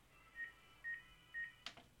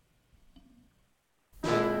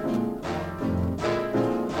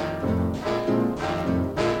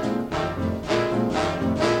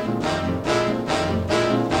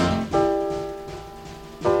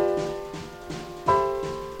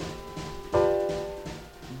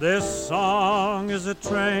This song is a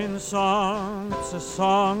train song. It's a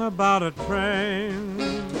song about a train.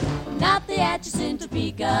 Not the Atchison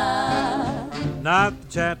Topeka, Not the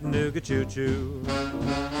Chattanooga choo-choo.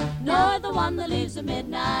 nor the one that leaves at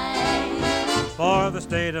midnight. For the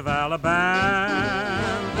state of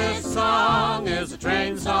Alabama, this song is a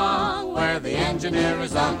train song where the engineer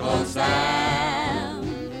is Uncle Sam.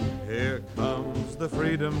 Here comes the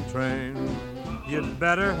freedom train. You'd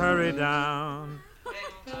better hurry down.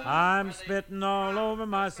 I'm spitting all over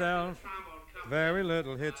myself. Very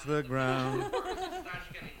little hits the ground.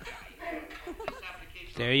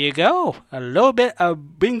 There you go. A little bit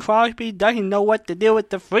of Bing Crosby doesn't know what to do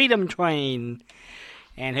with the Freedom Train.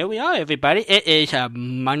 And here we are, everybody. It is a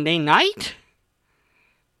Monday night.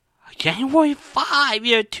 January 5,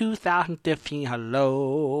 year 2015.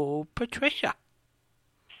 Hello, Patricia.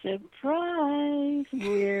 Surprise,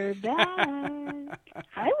 we're back.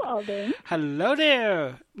 Hi, Walden. Hello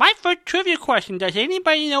there. My first trivia question, does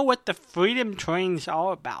anybody know what the Freedom Train's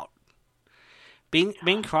all about? Bing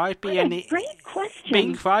Crosby and the Great question.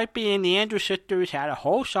 Bing Crosby and the Andrews Sisters had a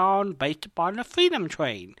whole song based upon the Freedom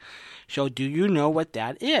Train. So do you know what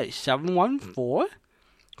that is?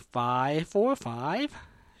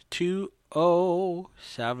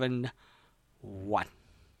 714-545-2071.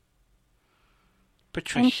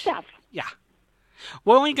 Patricia. And stuff. Yeah.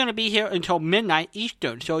 We're only going to be here until midnight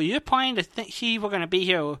Eastern, so you're planning to see we're going to be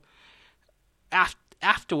here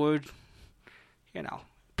afterward. You know,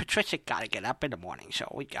 Patricia got to get up in the morning, so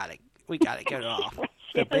we got to get her off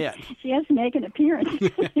the bed. She has to make an appearance.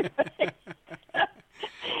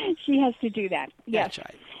 She has to do that. Yes. That's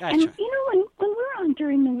right. And you know, when we're on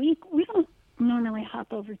during the week, we don't normally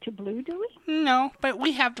hop over to Blue, do we? No, but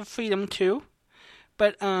we have the freedom to.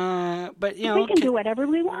 But you know, we can do whatever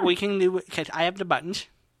we want. We can do it because I have the buttons.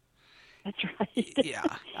 That's right.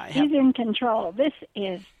 Yeah, He's in control. This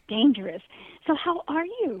is dangerous. So how are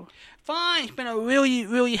you? Fine. It's been a really,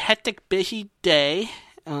 really hectic, busy day.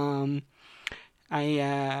 I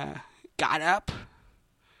got up.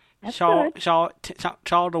 That's saw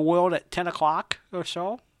good. the world at 10 o'clock or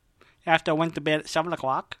so. After I went to bed at 7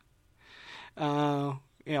 o'clock. You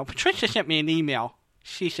know, Patricia sent me an email.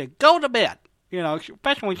 She said, "Go to bed." You know,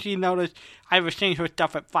 especially when she noticed I was seeing her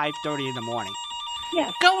stuff at 5:30 in the morning.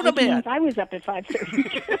 Yes. Go to bed. I was up at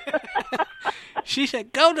 5:30. She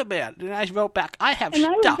said, "Go to bed." And I wrote back, "I have and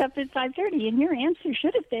stuff." And I was up at 5:30, and your answer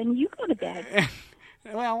should have been, "You go to bed."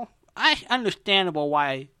 Well, it's understandable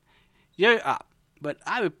why you're up, but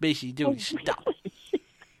I was busy doing stuff.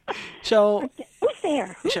 So, okay. Who's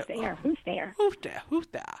there? Who's there?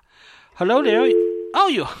 Hello there. Oh,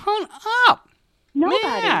 you hung up. Nobody.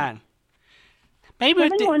 Man. Maybe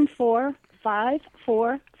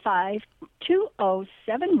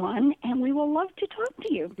 714-545-2071, and we will love to talk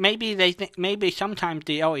to you. Maybe they think. Maybe sometimes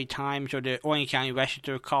the LA Times or the Orange County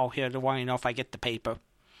Register call here to want to know if I get the paper.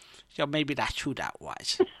 So maybe that's who that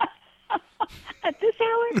was. At this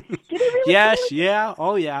hour? Did he really? Yes. Yeah.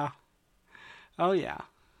 Oh yeah. Oh yeah.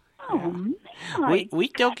 Oh man. We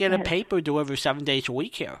still get a paper delivered 7 days a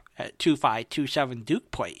week here at 2527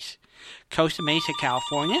 Duke Place, Costa Mesa,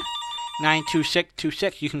 California.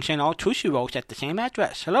 92626. You can send all Tushy rolls at the same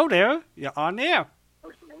address. Hello there. You're on there.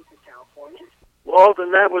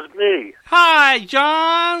 Walden, that was me. Hi,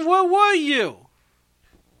 John. Where were you?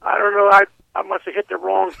 I don't know. I must have hit the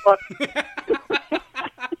wrong button.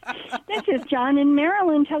 This is John in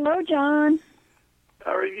Maryland. Hello, John.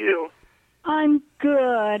 How are you? I'm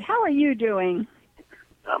good. How are you doing?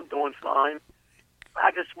 I'm doing fine.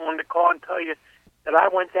 I just wanted to call and tell you that I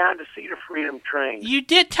went down to see the Freedom Train. You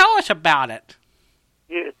did tell us about it.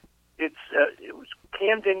 It was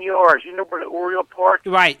Camden Yards. You know where the Oriole Park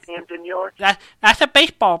is? Right. Camden Yards? That's a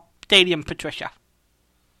baseball stadium, Patricia.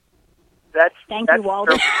 Thank you,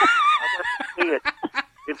 Walden. I went to see it.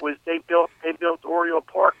 They built Oriole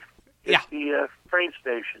Park at the train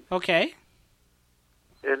station. Okay.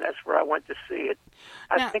 And that's where I went to see it.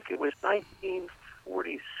 I think it was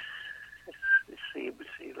 1940.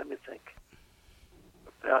 Let me think.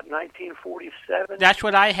 About 1947. That's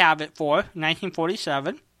what I have it for,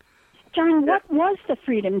 1947. John, what was the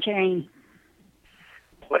Freedom Train?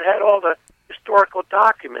 Well, it had all the historical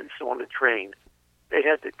documents on the train. They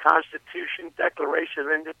had the Constitution, Declaration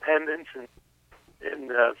of Independence, and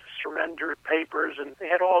surrender papers, and they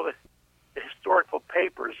had all the historical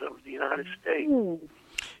papers of the United States. Ooh.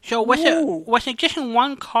 So was it just in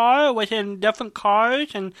one car, or was it in different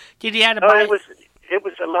cars, and did he have to buy? It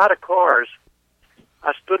was a lot of cars.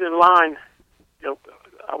 I stood in line. You know,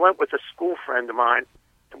 I went with a school friend of mine,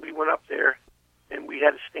 and we went up there, and we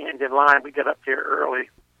had to stand in line. We got up there early,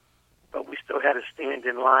 but we still had to stand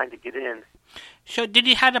in line to get in. So did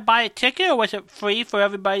you have to buy a ticket, or was it free for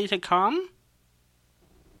everybody to come?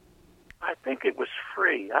 I think it was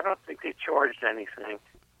free. I don't think they charged anything.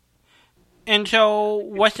 And so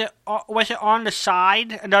was it on the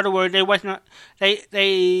side? In other words, it wasn't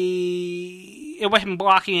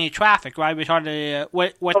blocking any traffic, right? It was on the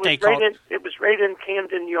what they call it. It was right in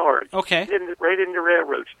Camden Yards. Okay. Right in the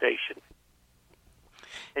railroad station.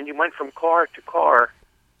 And you went from car to car,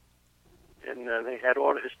 and they had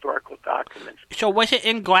all the historical documents. So was it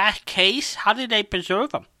in glass case? How did they preserve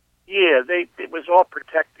them? Yeah, it was all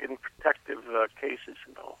protective cases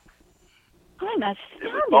and all. I'm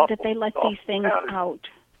astounded that they let these things out.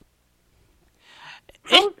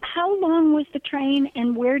 How long was the train,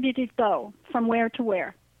 and where did it go? From where to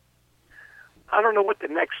where? I don't know what the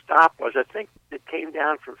next stop was. I think it came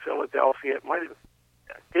down from Philadelphia. It might have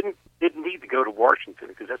didn't need to go to Washington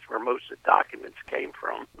because that's where most of the documents came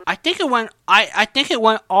from. I think it went. I think it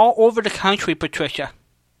went all over the country, Patricia.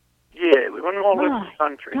 Yeah, we went all over the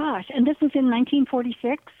country. Gosh, and this was in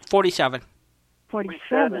 1946. 47.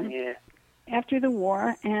 47. Yeah. After the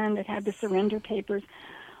war, and it had the surrender papers.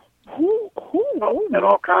 Oh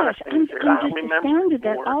all kind of I'm things. just astounded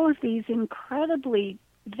that all of these incredibly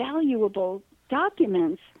valuable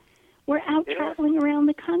documents were out traveling around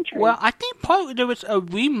the country. Well, I think partly there was a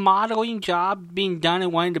remodeling job being done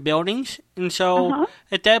in one of the buildings, and so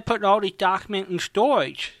they're putting all these documents in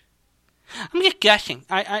storage. I'm just guessing.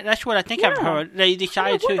 That's what I think I've heard. They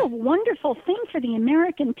decided What a wonderful thing for the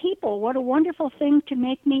American people. What a wonderful thing to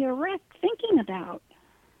make me erect thinking about.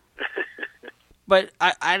 But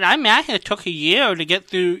I imagine it took a year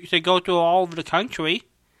to go through all over the country.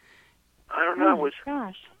 I don't know.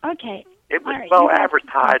 Gosh. Okay. It was well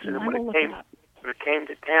advertised, and when it came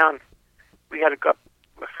to town, we had a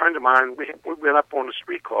friend of mine. We went up on a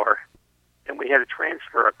streetcar, and we had to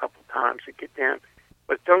transfer a couple times to get down.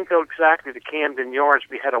 But don't go exactly to Camden Yards.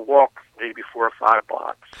 We had to walk maybe 4 or 5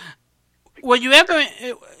 blocks. Well, you ever,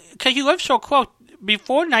 because you live so close,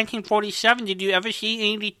 before 1947, did you ever see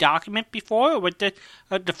any of these documents before, or was this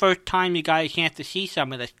the first time you got a chance to see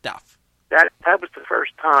some of this stuff? That was the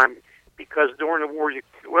first time, because during the war, you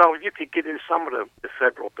could get in some of the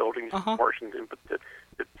federal buildings in Washington, but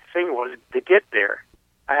the thing was, to get there,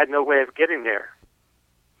 I had no way of getting there.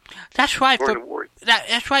 That's right. During the war.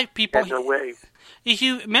 That's right, people. I had no way. If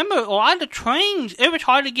you remember, a lot of the trains, it was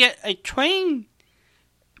hard to get a train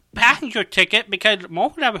passenger ticket because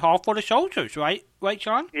most of them was all for the soldiers, right? Right,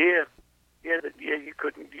 John? Yeah. You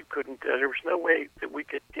couldn't. There was no way that we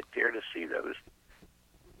could get there to see those.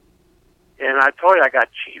 And I told you I got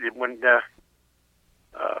cheated when the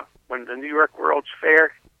New York World's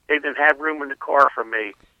Fair. They didn't have room in the car for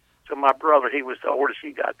me, so my brother, he was the oldest,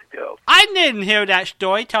 he got to go. I didn't hear that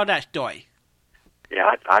story. Tell that story.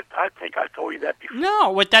 Yeah, I think I told you that before.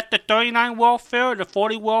 No, was that the 39 World Fair or the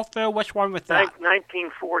 40 World Fair? Which one was that?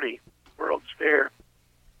 1940 World's Fair.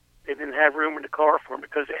 They didn't have room in the car for him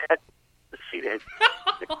because they had,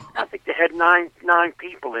 I think they had nine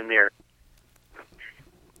people in there.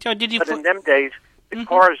 So did you? But in them days, the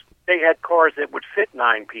cars, they had cars that would fit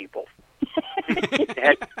 9 people. They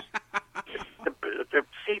had the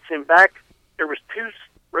seats in back. There was 2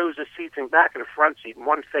 rows of seats in back of the front seat, and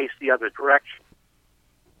one faced the other direction.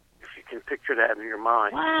 If you can picture that in your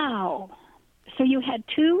mind. Wow. So you had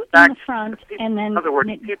 2 in the front, and then... In other words,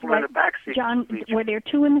 people in the back seat. John, were there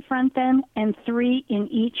 2 in the front then, and 3 in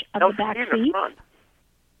each of the back seats? The front.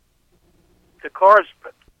 The cars,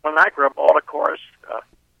 when I grew up, all the cars,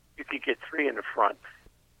 you could get 3 in the front.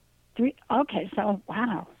 3? Okay, so,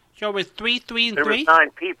 wow. So it was 3, 3, and 3? There was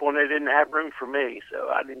 9 people, and they didn't have room for me, so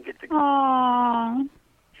I didn't get to go. Aww.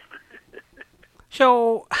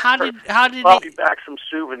 So how did brought me back some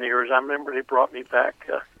souvenirs? I remember they brought me back.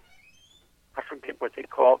 I forget what they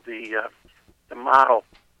called the model,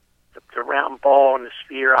 the round ball and the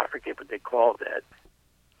sphere. I forget what they called that.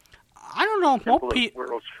 I don't know.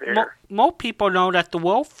 Most people know that the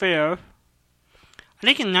World Fair, I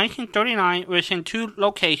think in 1939, was in 2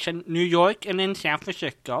 locations, New York and in San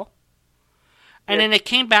Francisco. And then it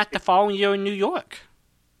came back the following year in New York.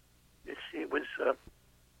 It was,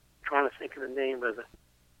 trying to think of the name of the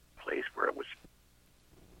place where it was.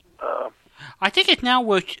 I think it's now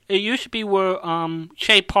where, it used to be where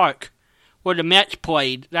Shea Park, where the Mets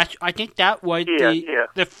played. I think that was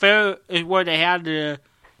the fair is where they had the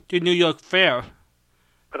New York Fair.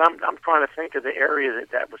 But I'm trying to think of the area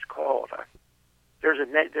that was called. There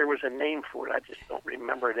was a name for it. I just don't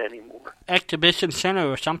remember it anymore. Exhibition Center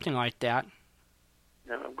or something like that.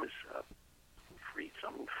 No, it was free.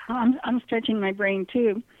 Something. I'm stretching my brain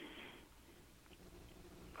too.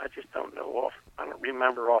 I just don't know off. I don't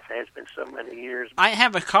remember offhand. It's been so many years. I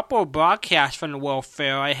have a couple of broadcasts from the World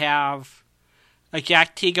Fair. I have a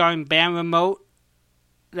Jack Teagarden band remote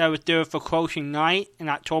that was there for closing night in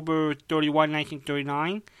October 31,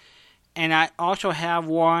 1939. And I also have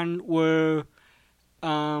one where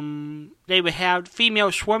they would have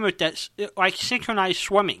female swimmers that's like synchronized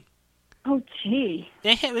swimming. Oh, gee.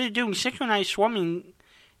 They were doing synchronized swimming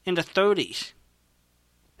in the 30s.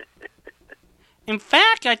 In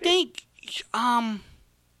fact, I think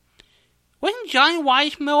wasn't Johnny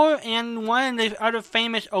Weissmuller and one of the other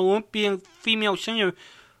famous Olympian female singers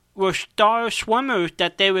were star swimmers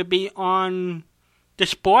that they would be on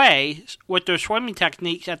display with their swimming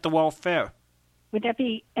techniques at the World Fair? Would that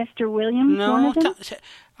be Esther Williams? No, one of them?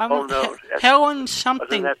 No. Helen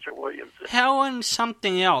something. Esther Williams. Helen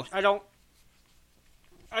something else. I don't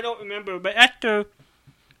remember, but Esther.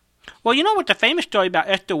 Well, you know what the famous story about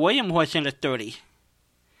Esther Williams was in the 30s?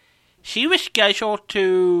 She was scheduled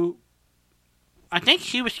to. I think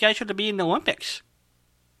she was scheduled to be in the Olympics.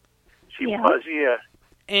 She was, yeah.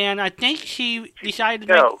 And I think she decided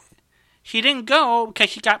to go. She didn't go because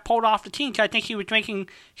she got pulled off the team. Cause I think she was drinking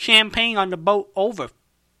champagne on the boat over.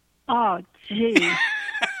 Oh, gee.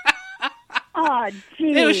 Oh,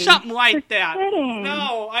 gee. It was something like that. Kidding.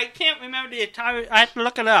 No, I can't remember the entire. I have to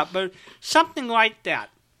look it up, but something like that.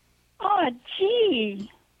 Oh,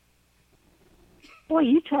 gee. Boy,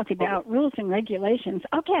 you talk about rules and regulations.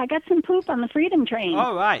 Okay, I got some poop on the Freedom Train.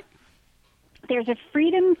 All right. There's a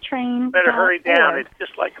Freedom Train. Better hurry down. It's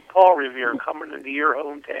just like a Paul Revere coming into your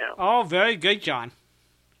hometown. Oh, very good, John.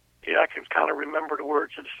 Yeah, I can kind of remember the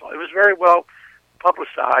words of the song. It was very well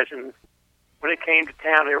publicized, and when it came to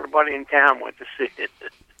town, everybody in town went to see it.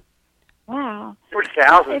 Wow. There were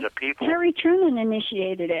thousands of people. Harry Truman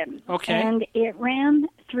initiated it. Okay. And it ran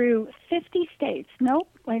through 50 states. Nope,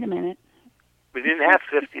 wait a minute. We didn't have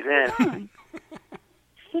 50 then. Come on.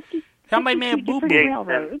 50, Somebody made a 52 boo-boo. different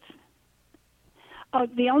railroads. Oh,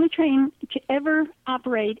 the only train to ever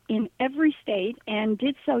operate in every state, and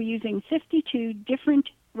did so using 52 different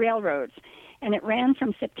railroads. And it ran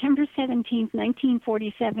from September 17th,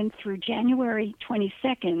 1947 through January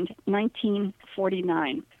 22nd,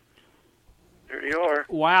 1949. There you are.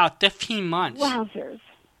 Wow, 15 months. Wowzers.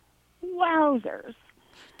 Wowzers.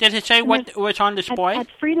 Did it say And what there's- was on display?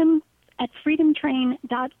 At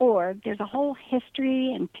freedomtrain.org, there's a whole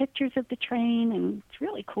history and pictures of the train, and it's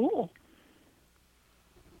really cool.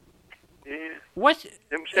 Yeah. What's It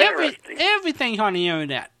was interesting. everything's on the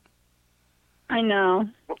internet? I know.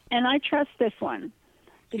 And I trust this one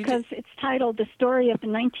because it's titled The Story of the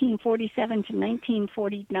 1947 to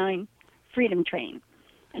 1949 Freedom Train.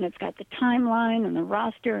 And it's got the timeline and the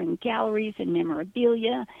roster and galleries and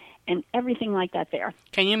memorabilia and everything like that there.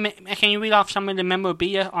 Can you read off some of the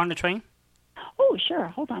memorabilia on the train? Oh, sure.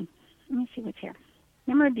 Hold on. Let me see what's here.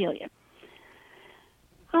 Memorabilia.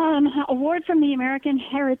 Award from the American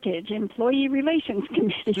Heritage Employee Relations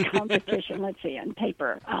Committee competition. Let's see, on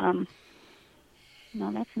paper. No,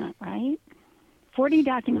 that's not right. 40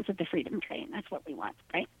 documents of the Freedom Train. That's what we want,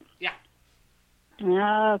 right? Yeah.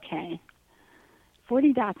 Okay.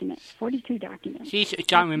 40 documents. 42 documents.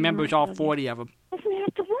 John remembers all 40 of them. Doesn't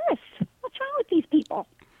have to list. What's wrong with these people?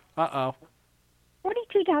 Uh-oh.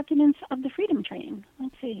 42 documents of the Freedom Train.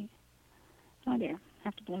 Let's see. Oh, dear. I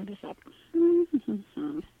have to blow this up.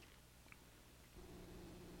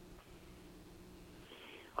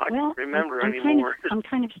 I Well, can't remember I'm anymore. I'm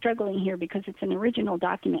kind of struggling here because it's an original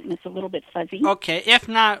document and it's a little bit fuzzy. Okay, if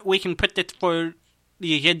not, we can put this for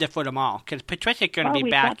the agenda for tomorrow, because Patricia's going to be we've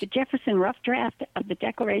back. got the Jefferson Rough Draft of the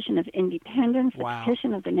Declaration of Independence, Wow. the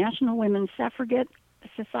petition of the National Women's Suffragette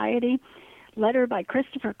Society, letter by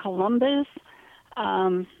Christopher Columbus,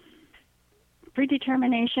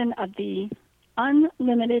 predetermination of the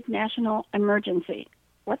unlimited national emergency.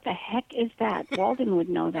 What the heck is that? Walden would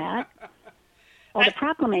know that. Oh, the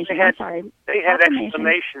proclamation. They had Proclamation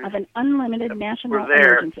explanations of an unlimited national were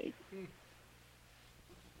there. emergency.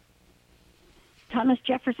 Thomas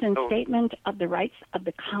Jefferson's Oh. statement of the rights of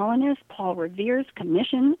the colonists, Paul Revere's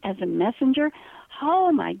commission as a messenger.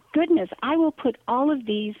 Oh, my goodness. I will put all of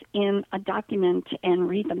these in a document and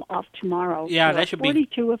read them off tomorrow. Yeah, There that are should be-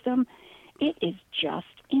 42 of them. It is just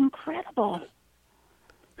incredible.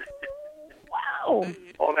 Wow.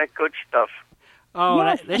 All that good stuff. Oh,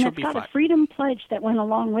 Yes, this and will it's be got fun. a freedom pledge that went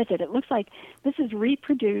along with it. It looks like this is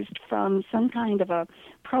reproduced from some kind of a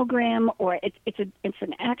program, or it's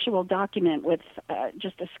an actual document with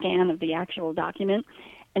just a scan of the actual document,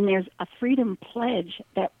 and there's a freedom pledge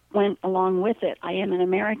that went along with it. I am an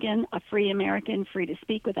American, free to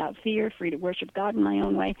speak without fear, free to worship God in my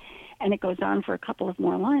own way, and it goes on for a couple of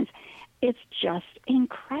more lines. it's just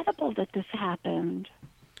incredible that this happened.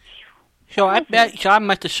 So I bet John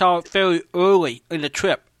must have saw it very early in the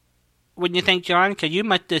trip. Wouldn't you think, John? Because you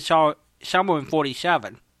must have saw it somewhere in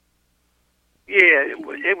 47. Yeah,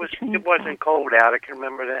 it wasn't cold out. I can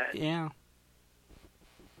remember that. Yeah.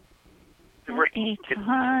 There were A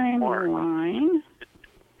timeline.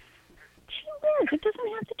 Gee whiz, it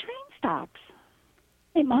doesn't have the train stops.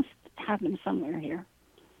 They must have them somewhere here.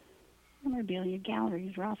 Memorabilia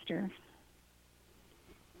Galleries roster.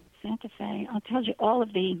 Santa Fe. I'll tell you all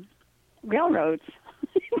of the railroads.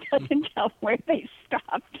 It doesn't tell where they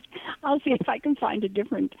stopped. I'll see if I can find a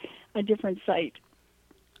different site.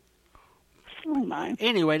 Oh my.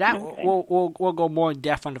 Anyway, we'll go more in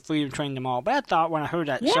depth on the Freedom Train tomorrow. But I thought when I heard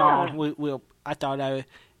that song, I thought it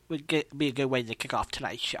would be a good way to kick off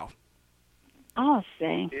tonight's show. I'll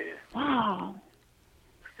say, wow,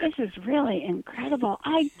 this is really incredible.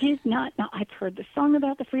 I did not know. I've heard the song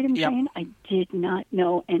about the Freedom Train. I did not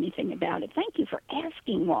know anything about it. Thank you for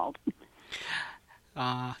asking, Walt.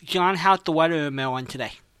 John, how's the weather in Maryland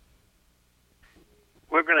today?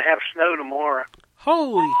 We're going to have snow tomorrow.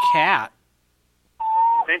 Holy cat.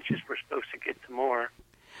 Inches we're supposed to get tomorrow.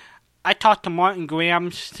 I talked to Martin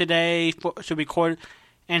Grams today to record,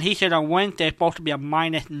 and he said on Wednesday it's supposed to be a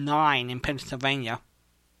 -9 in Pennsylvania.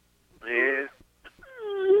 Yeah.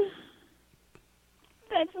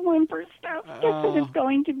 That's winter stuff. Guess what is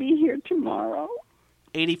going to be here tomorrow?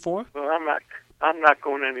 84? Well, I'm not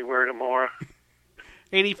going anywhere tomorrow.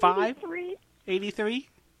 85? 83. 83?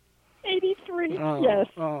 83, oh, yes.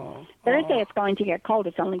 Oh, Thursday it's going to get cold.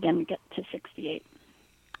 It's only going to get to 68.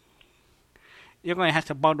 You're going to have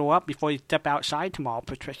to bundle up before you step outside tomorrow,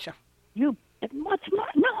 Patricia. What's tomorrow?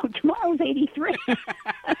 No, tomorrow's 83.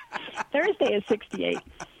 Thursday is 68.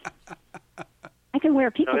 I can wear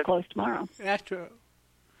people clothes tomorrow. That's true.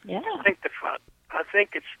 Yeah. I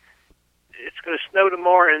think it's going to snow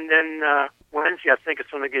tomorrow, and then Wednesday I think it's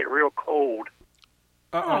going to get real cold.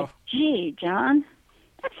 Uh-oh. Oh, gee, John.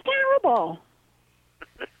 That's terrible.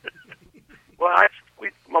 Well,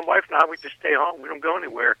 my wife and I, we just stay home. We don't go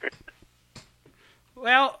anywhere.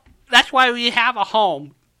 Well, that's why we have a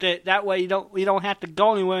home. That way we don't have to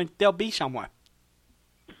go anywhere and they'll be somewhere.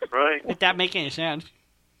 Right. If that makes any sense.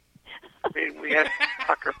 We had a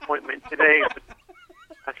doctor appointment today, but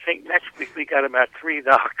I think next week we got about 3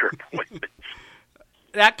 doctor appointments.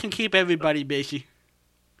 That can keep everybody busy.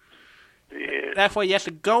 Yeah. That's why you have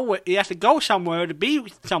to go somewhere to be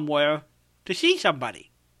somewhere to see somebody.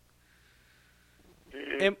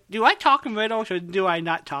 Yeah. Do I talk in riddles or do I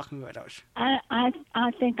not talk in riddles?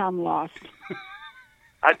 I think I'm lost.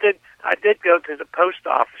 I did go to the post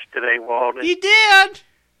office today, Walden. You did?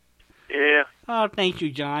 Yeah. Oh, thank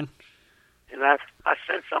you, John. And I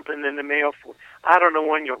sent something in the mail for. I don't know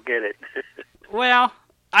when you'll get it. Well,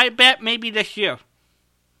 I bet maybe this year.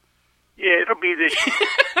 Yeah, it'll be this year.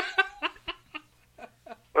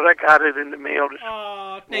 But I got it in the mail this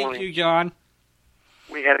Oh, thank morning. you, John.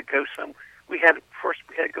 We had to go we had to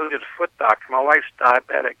go to the foot doctor. My wife's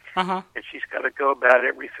diabetic, Uh-huh. and she's got to go about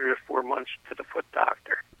every 3 or 4 months to the foot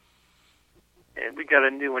doctor. And we got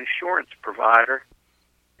a new insurance provider,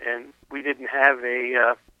 and we didn't have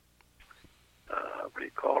a what do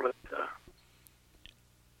you call it?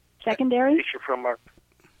 Secondary? From our.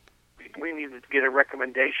 We needed to get a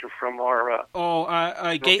recommendation from our. Your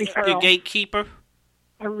Referral. gatekeeper?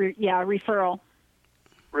 Referral.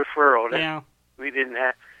 Referral. Yeah. We didn't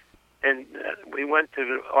have, and we went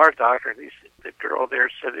to our doctor, and the girl there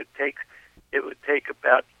said it would take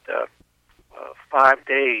about 5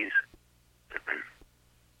 days.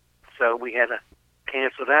 So we had to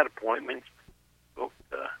cancel that appointment. But,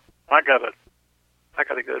 I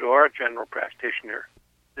gotta go to our general practitioner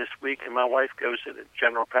this week, and my wife goes to the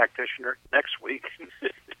general practitioner next week.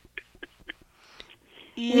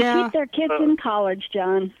 Yeah. They keep their kids in college,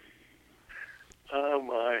 John. Oh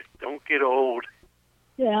my! Don't get old.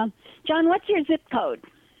 Yeah. John, what's your zip code?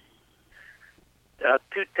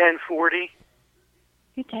 21040.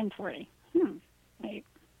 21040. Wait.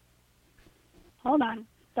 Hold on.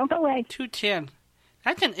 Don't go away. 210.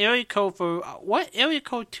 That's an area code for what area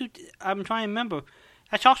code? I'm trying to remember.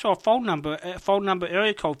 That's also a phone number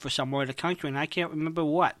area code for somewhere in the country, and I can't remember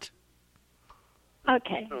what.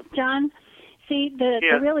 Okay, John. See,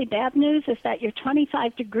 the really bad news is that you're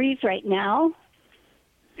 25 degrees right now.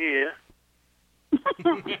 Yeah.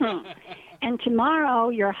 And tomorrow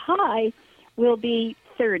your high will be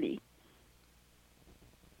 30.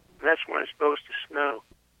 That's when it's supposed to snow.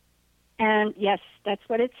 And yes, that's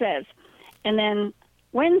what it says. And then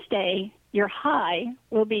Wednesday, your high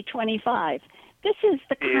will be 25. This is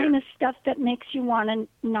the kind of stuff that makes you want to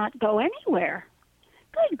not go anywhere.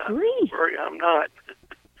 Good grief. Sorry, I'm not.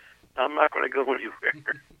 I'm not going to go anywhere.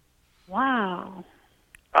 Wow.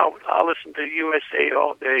 I'll listen to USA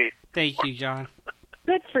all day. Thank you, John.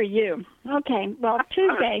 Good for you. Okay, well,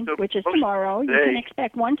 Tuesday, which is tomorrow, you can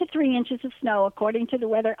expect 1 to 3 inches of snow according to the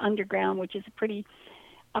Weather Underground, which is a pretty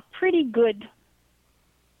good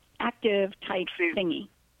active type thingy.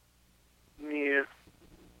 Yeah.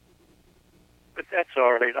 But that's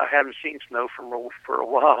all right. I haven't seen snow for a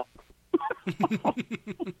while.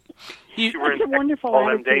 That's a wonderful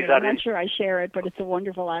attitude. I'm not sure I share it, but it's a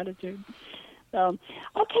wonderful attitude. So,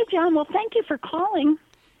 okay, John, well, thank you for calling.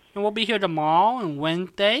 And we'll be here tomorrow and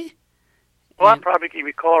Wednesday. Well, I'll probably give you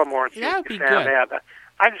a call tomorrow and see that'd if you be found good. out.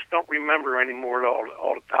 I just don't remember anymore all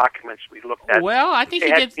the documents we looked at. Well, I think they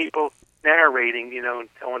you had did. people narrating, and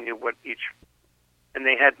telling you what each, and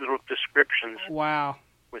they had little descriptions. Wow.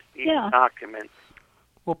 With each document.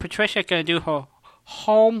 Well, Patricia's going to do her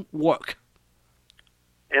homework.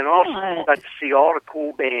 And also got to see all the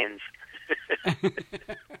cool bands.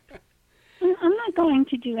 I'm not going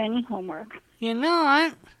to do any homework. You're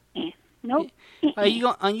not? Nope. Are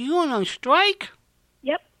you going on strike?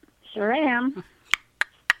 Yep, sure am.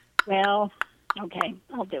 Well, okay,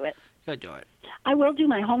 I'll do it. You'll do it. I will do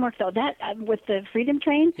my homework, though. That with the Freedom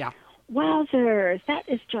Train? Yeah. Wowzers, that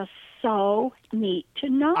is just so neat to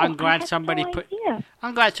know. I'm glad somebody put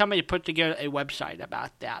together a website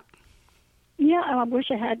about that. Yeah, I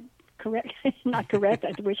wish I had not correct.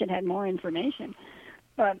 I wish it had more information.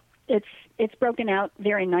 But it's broken out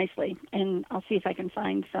very nicely, and I'll see if I can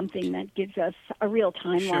find something that gives us a real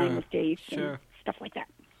timeline with dates and stuff like that.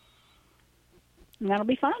 And that'll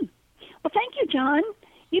be fun. Well, thank you, John.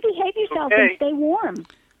 You behave yourself and stay warm.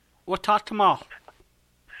 We'll talk tomorrow.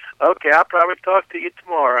 Okay, I'll probably talk to you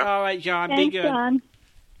tomorrow. All right, John. Thanks, be good. John.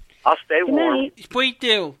 I'll stay Good warm. night. Please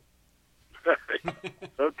do.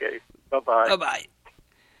 Okay. Bye-bye. Bye-bye.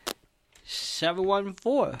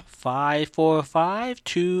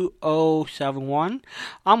 714-545-2071.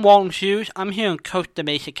 I'm Walden Hughes. I'm here in Costa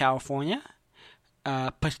Mesa, California.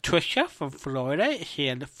 Patricia from Florida is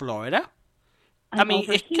here in Florida. I'm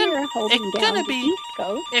it's gonna be East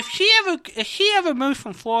Coast. If she ever moves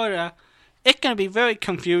from Florida, it's gonna be very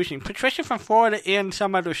confusing. Patricia from Florida and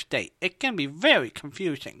some other state. It's gonna be very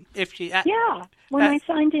confusing if she. When I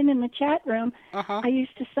signed in the chat room, I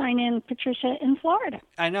used to sign in Patricia in Florida.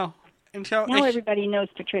 I know. And so now everybody knows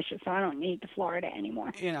Patricia, so I don't need the Florida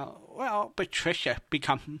anymore. Well, Patricia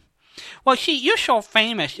become. Well, you're so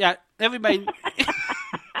famous that everybody.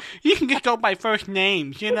 You can just go by first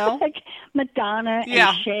names, Like Madonna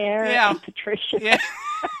and Cher and Patricia. Yeah.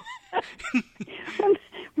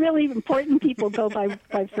 Really important people go by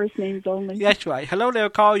first names only. That's right. Hello there,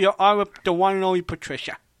 Carl. You're on with the one and only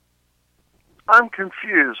Patricia. I'm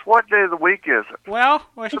confused. What day of the week is it? Well,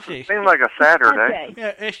 let's see. It seems like a Saturday.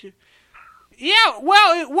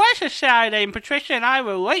 Well, it was a Saturday, and Patricia and I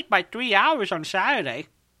were late by 3 hours on Saturday.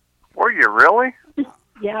 Were you really?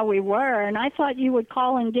 Yeah, we were, and I thought you would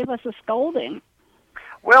call and give us a scolding.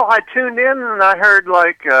 Well, I tuned in and I heard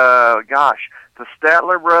the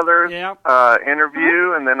Statler Brothers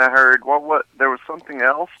interview, and then I heard there was something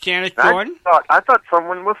else. Janet Jordan. I thought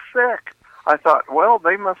someone was sick. I thought, well,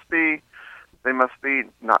 they must be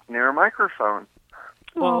not near a microphone.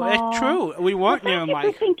 Well, it's true. We weren't near a mic. Thank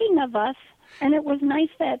you for thinking of us, and it was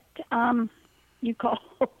nice that you called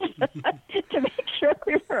to make sure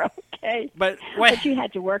we were okay. But you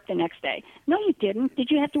had to work the next day. No, you didn't. Did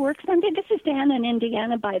you have to work Sunday? This is Dan in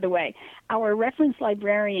Indiana, by the way, our reference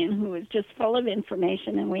librarian who is just full of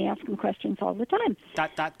information, and we ask him questions all the time. ...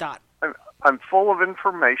 I'm full of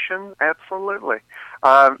information, absolutely.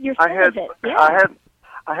 You're full of it,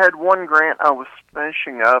 I had one grant I was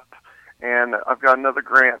finishing up, and I've got another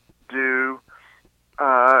grant due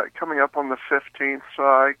coming up on the 15th, so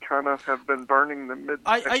I kind of have been burning the mid.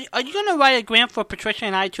 Are you going to write a grant for Patricia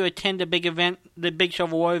and I to attend the big event, the big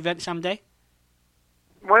Civil War event someday?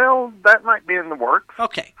 Well, that might be in the works.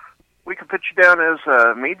 Okay. We could put you down as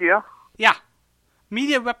media. Yeah.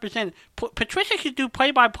 Media representative. Patricia could do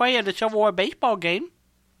play-by-play at the Civil War baseball game.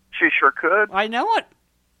 She sure could. I know it.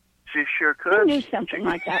 She sure could. I knew something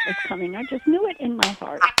like that was coming. I just knew it in my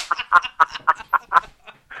heart.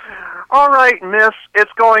 All right, miss,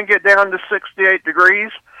 it's going to get down to 68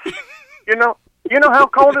 degrees. You know how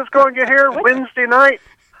cold it's going to get here Wednesday night?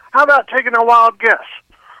 How about taking a wild guess?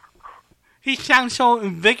 He sounds so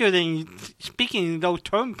invigorating speaking in those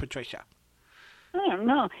terms, Patricia. I don't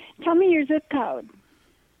know. Tell me your zip code.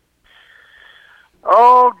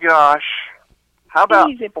 Oh, gosh. How about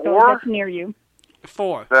zip 4? Code that's near you.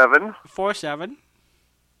 4. 7. 47.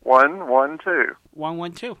 112.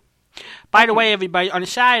 112. By the way, everybody, on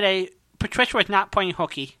Saturday, Patricia was not playing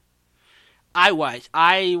hooky. I was.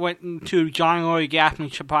 I went to John Lloyd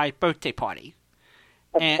Gaffney's surprise birthday party.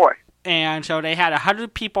 Oh, and, boy. And so they had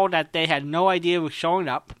 100 people that they had no idea was showing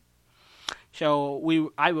up. So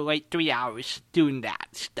I was late 3 hours doing that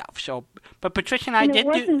stuff. So, but Patricia and I did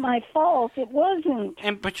do. It wasn't my fault. It wasn't.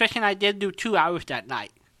 And Patricia and I did do 2 hours that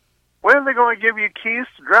night. When are they going to give you keys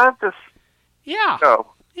to drive this Yeah.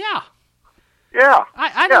 show? Yeah. Yeah.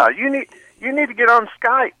 I yeah. You need to get on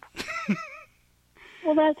Skype.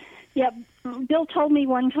 Well, Bill told me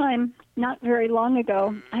one time, not very long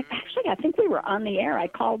ago. I think we were on the air. I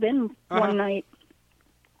called in one night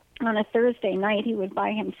on a Thursday night. He was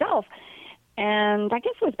by himself, and I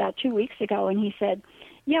guess it was about 2 weeks ago. And he said,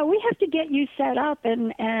 "Yeah, we have to get you set up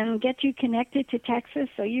and get you connected to Texas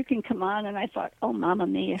so you can come on." And I thought, "Oh, Mamma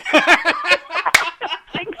Mia!" I don't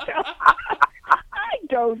think so. I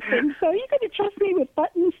don't think so. You going to trust me with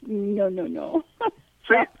buttons? No.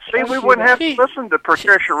 See, we wouldn't have to listen to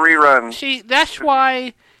Patricia reruns. See, that's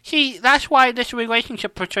why this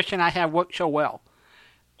relationship Patricia and I have worked so well.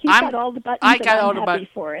 He's got all the buttons. I got all the buttons buttons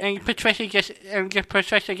for it. And Patricia just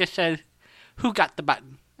said, "Who got the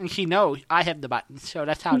button?" And she knows I have the buttons, so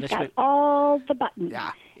that's how He's this got works. all the buttons.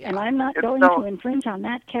 Yeah. And I'm not going to infringe on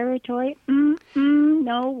that territory.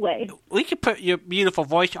 No way. We could put your beautiful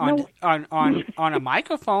voice on a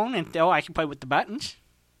microphone, and I can play with the buttons.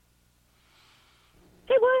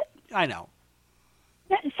 Say what? I know.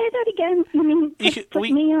 Say that again. I mean, put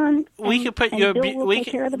me on. We could put your Bill will take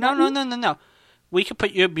care of the no. buttons? We could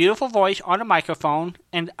put your beautiful voice on a microphone,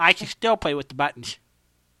 and I can still play with the buttons.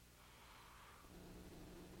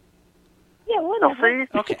 Yeah, whatever.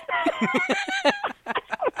 Okay. I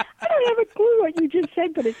don't have a clue what you just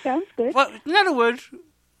said, but it sounds good. Well, in other words,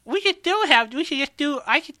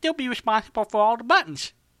 I could still be responsible for all the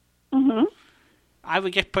buttons. Mm-hmm. I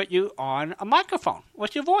would just put you on a microphone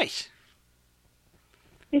with your voice.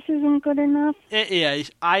 This isn't good enough? It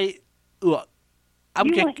is. You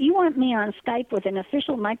want me on Skype with an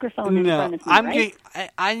official microphone in front of me,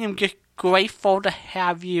 right? I am just grateful to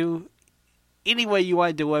have you any way you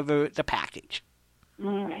want to deliver the package.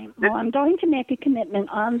 All right. Well, I'm going to make a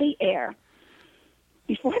commitment on the air.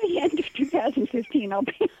 Before the end of 2015, I'll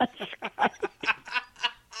be on Skype.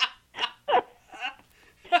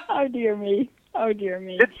 Oh, dear me. So,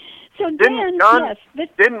 Dan,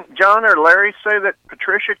 didn't John or Larry say that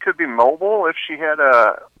Patricia could be mobile if she had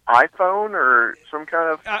a iPhone or some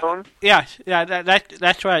kind of phone? Yes,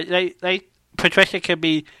 that's right. Patricia could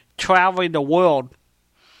be traveling the world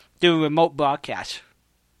doing remote broadcasts.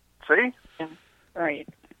 See? Right.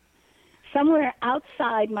 Somewhere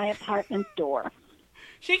outside my apartment door.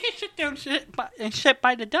 She can sit there and sit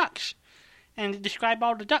by the ducks and describe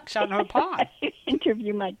all the ducks out in her pond.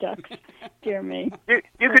 Interview my ducks. Dear me.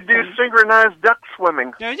 You could do synchronized duck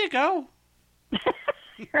swimming. There you go.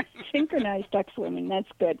 Synchronized duck swimming.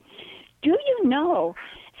 That's good. Do you know,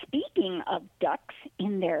 speaking of ducks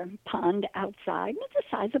in their pond outside, it's a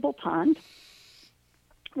sizable pond,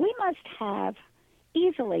 we must have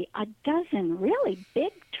easily a dozen really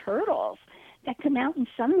big turtles that come out and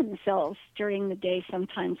sun themselves during the day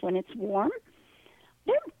sometimes when it's warm.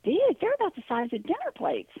 They're big. They're about the size of dinner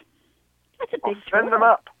plates. That's a big turtle. Send them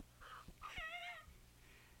up.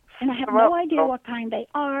 And I have no idea what kind they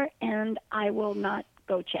are, and I will not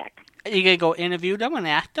go check. Are you going to go interview them and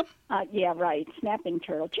ask them? Yeah, right. Snapping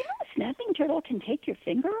turtle. Do you know a snapping turtle can take your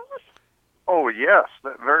finger off? Oh, yes.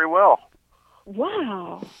 Very well.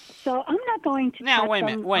 Wow. So I'm not going to now, touch wait a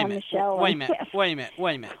them minute, wait a on minute, the shell. wait a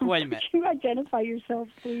minute. Can you identify yourself,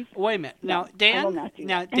 please? Wait a minute. Now, No, Dan. I will not do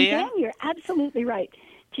that. Dan. And Dan, you're absolutely right.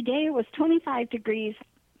 Today it was 25 degrees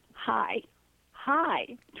high.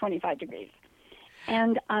 25 degrees.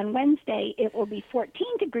 And on Wednesday it will be 14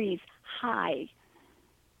 degrees high.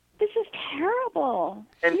 This is terrible.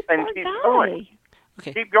 And keep going.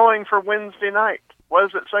 Okay. Keep going for Wednesday night. What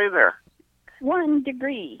does it say there? 1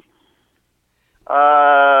 degree.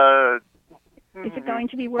 Is it going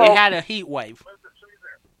to be worse? They had a heat wave.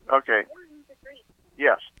 Okay.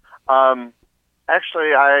 Yes.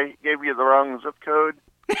 Actually, I gave you the wrong zip code.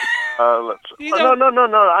 Let's. No.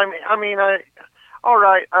 All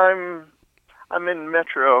right. I'm in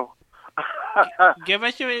Metro. Give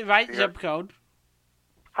us your right zip code.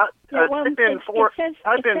 It says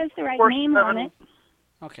the right name on it.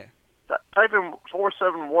 Okay. Type in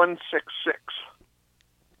 47166.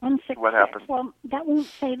 166. What happened? Well, that won't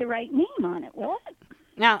say the right name on it, will it?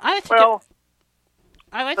 Now, the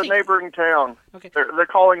neighboring town. Okay. They're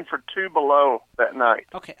calling for 2 below that night.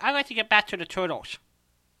 Okay, I'd like to get back to the turtles.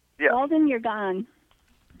 Yeah. Walden, you're gone.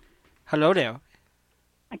 Hello there.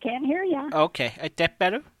 I can't hear you. Okay, is that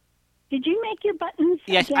better? Did you make your buttons?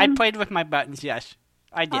 Yes, again? I played with my buttons. Yes,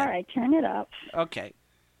 I did. All right, turn it up. Okay.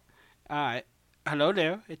 All right. Hello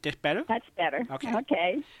there. Is this better? That's better.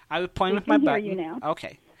 Okay. I was playing We with my can hear buttons. you now.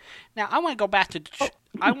 Okay. Now I want to go back to.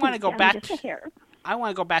 I want to go Down back. just a hair. I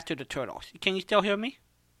want to go back to the turtles. Can you still hear me?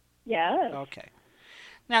 Yes. Okay.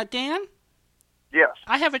 Now, Dan, Yes.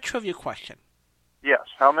 I have a trivia question. Yes.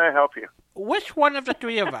 How may I help you? Which one of the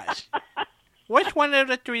three of us? Which one of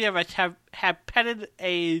the three of us have petted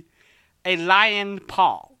a lion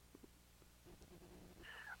paw?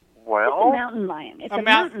 Well, It's a mountain lion. It's a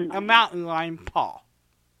mountain lion. A mountain lion paw.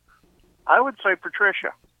 I would say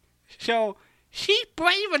Patricia. So she's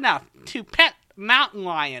brave enough to pet mountain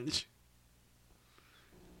lions,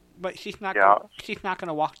 but she's not. Yeah. She's not going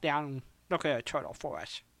to walk down and look at a turtle for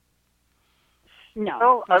us. No.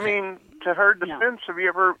 Well, I Okay. mean, to her defense, have you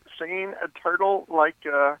ever seen a turtle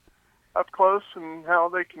up close and how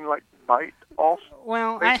they can bite off?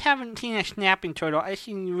 Well, I haven't seen a snapping turtle. I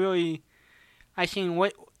seen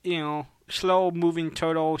slow moving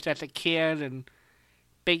turtles as a kid and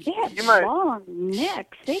big. They have You might- long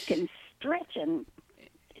necks. They can stretch, and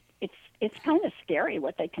it's kind of scary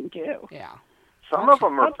what they can do. Yeah. Some of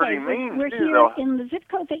them are Okay, pretty mean we're too. here Though. in the zip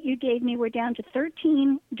code that you gave me. We're down to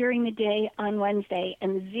 13 during the day on Wednesday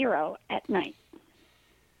and 0 at night.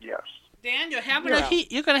 Yes. Dan, you're having Zero.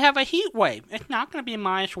 You're going to have a heat wave. It's not going to be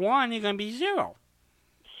 -1. You're going to be 0.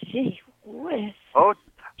 Gee whiz. Oh,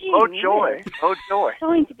 Gee oh whiz. joy! Oh joy! It's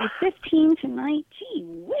going to be 15 tonight. Gee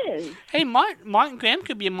whiz. Hey, Martin Graham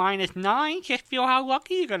could be -9. Just feel how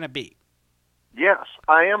lucky you're going to be. Yes,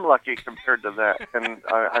 I am lucky compared to that, and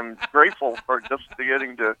I'm grateful for just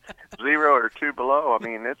getting to 0 or 2 below. I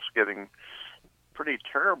mean, it's getting pretty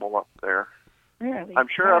terrible up there. Really I'm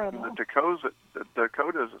sure terrible. up in the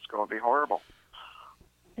Dakotas, it's going to be horrible.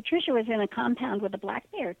 Patricia was in a compound with a black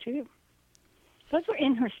bear, too. Those were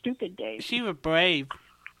in her stupid days. She was brave.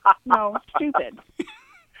 No, stupid.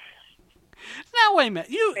 Now wait a minute.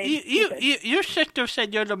 Stupid. Your sister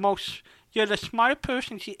said you're the smartest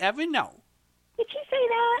person she ever know. Did she say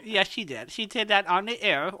that? Yes, she did. She did that on the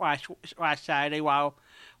air last Saturday while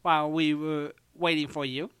we were waiting for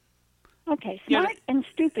you. Okay, Yeah, smart and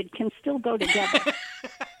stupid can still go together.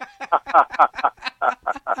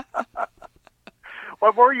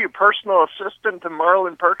 What were you, personal assistant to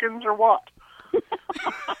Marlon Perkins, or what?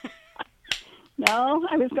 No,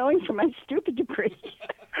 I was going for my stupid degree.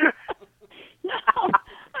 No,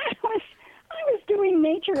 I was doing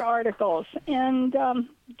nature articles, and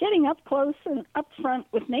getting up close and up front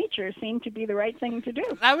with nature seemed to be the right thing to do.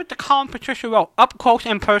 That was the column Patricia wrote, up close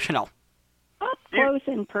and personal. Up close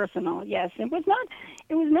and personal, yes. It was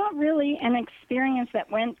not really an experience that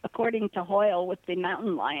went according to Hoyle with the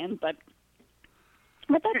mountain lion, but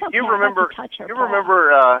that's okay. You I remember? got to touch her You paw.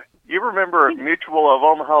 remember? You remember Mutual of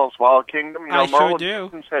Omaha's Wild Kingdom? You know, I sure Marlon do.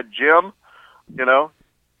 Perkins had Jim. You know,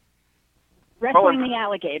 Wrestling the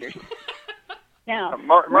alligators. Now,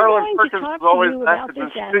 Marlon we're going Perkins to talk was always to you back about in the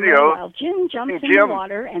this animal studio. while Jim jumps in Jim. the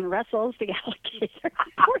water and wrestles the alligator.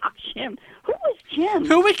 Poor Jim. Who was Jim?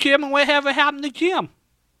 Who was Jim and whatever happened to Jim?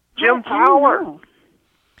 Jim I don't Fowler. know.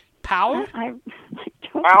 Power? I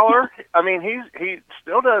don't Fowler. I mean, he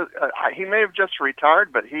still does. He may have just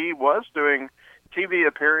retired, but he was doing TV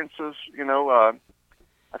appearances. You know,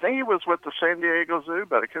 I think he was with the San Diego Zoo,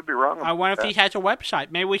 but I could be wrong. I wonder about if he has a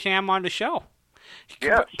website. Maybe we can have him on the show.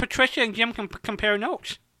 Yes. Patricia and Jim can compare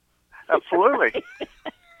notes. that. Absolutely.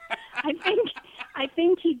 I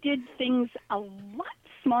think he did things a lot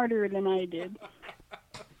smarter than I did.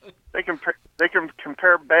 They can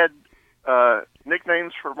compare bad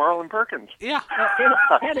nicknames for Marlon Perkins. Yeah.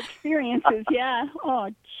 Had experiences, yeah. Oh,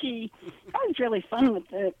 gee, that was really fun with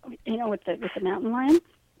the mountain lion.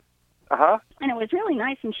 Uh-huh. And it was really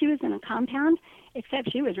nice. And she was in a compound,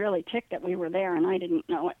 except she was really ticked that we were there, and I didn't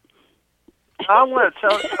know it. I want to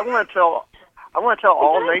tell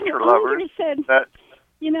all The guy nature who owned lovers her said, that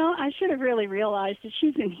I should have really realized that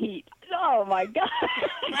she's in heat. Oh my God,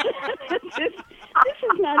 this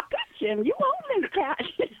is not good, Jim. You own this cat,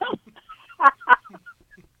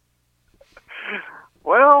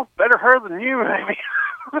 well, better her than you, maybe.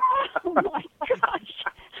 Oh my gosh.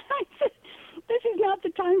 I said, this is not the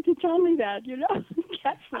time to tell me that,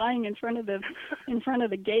 Cat's flying in front of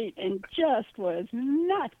the gate and just was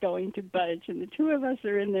not going to budge. And the two of us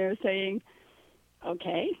are in there saying,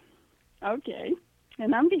 okay.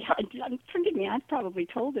 And I'm behind. Forgive me, I've probably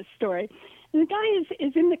told this story. And the guy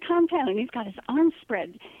is in the compound and he's got his arms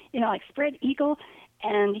spread, like spread eagle.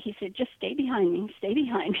 And he said, just stay behind me.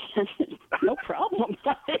 I said, no problem.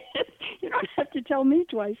 You don't have to tell me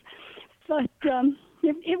twice. But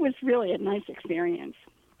it was really a nice experience.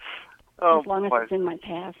 Oh, as long as boy. it's in my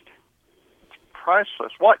past.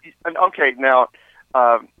 priceless. What? And okay, now,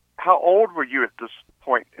 how old were you at this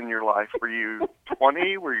point in your life? Were you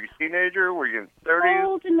 20? Were you a teenager? Were you in 30s?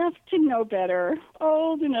 Old enough to know better.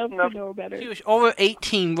 Old enough to know better. She was over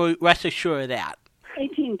 18, rest assured of that.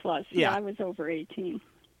 18 plus. Yeah. I was over 18.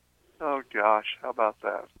 Oh, gosh. How about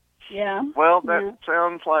that? Yeah. Well, that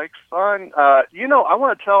sounds like fun. You know, I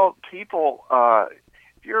want to tell people,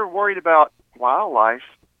 if you're worried about wildlife,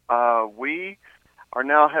 we are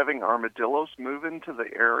now having armadillos move into the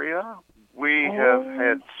area. We have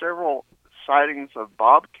had several sightings of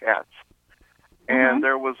bobcats, and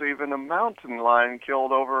there was even a mountain lion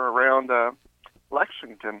killed over around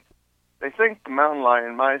Lexington. They think the mountain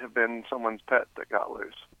lion might have been someone's pet that got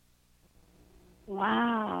loose.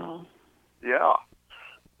 Wow. Yeah.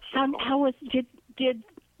 How was did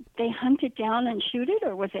they hunt it down and shoot it,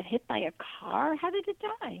 or was it hit by a car? How did it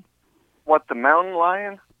die? What, the mountain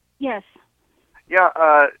lion? Yes.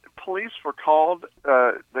 Yeah, police were called.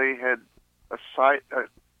 They had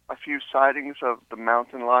a few sightings of the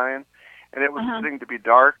mountain lion, and it was getting to be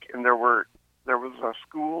dark, and there was a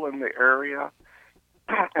school in the area,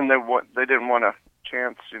 and they didn't want a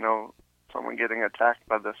chance, someone getting attacked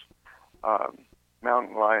by this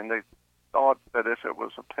mountain lion. They thought that if it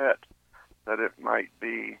was a pet, that it might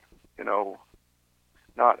be,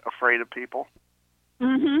 not afraid of people.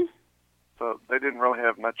 Mm-hmm. So they didn't really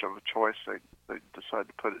have much of a choice. They decided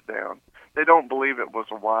to put it down. They don't believe it was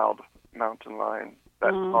a wild mountain lion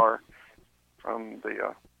that far from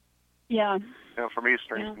the from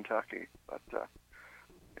eastern Kentucky. But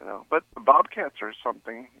but the bobcats are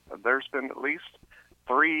something. There's been at least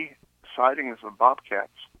 3 sightings of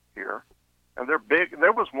bobcats here, and they're big.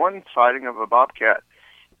 There was one sighting of a bobcat,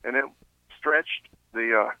 and it stretched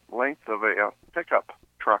the length of a pickup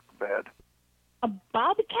truck bed. A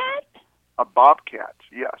bobcat? A bobcat,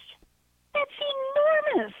 yes. That's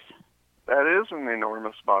enormous. That is an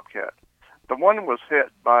enormous bobcat. The one was hit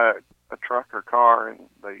by a truck or car, and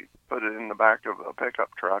they put it in the back of a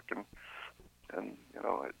pickup truck, and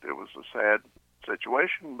it was a sad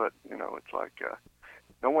situation, but, it's like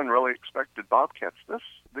no one really expected bobcats.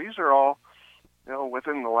 These are all,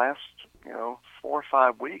 within the last, 4 or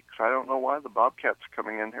 5 weeks. I don't know why the bobcats are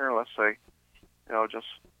coming in here unless they, just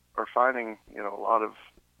are finding, a lot of,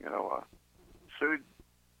 food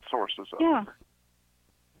sources over Yeah. there.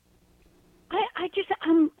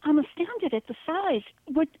 I'm astounded at the size.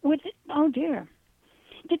 Oh dear.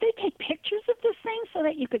 Did they take pictures of this thing so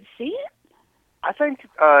that you could see it? I think,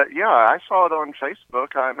 I saw it on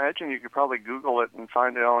Facebook. I imagine you could probably Google it and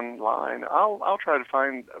find it online. I'll try to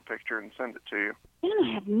find a picture and send it to you.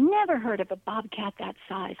 I have never heard of a bobcat that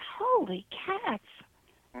size. Holy cats.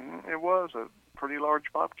 It was a pretty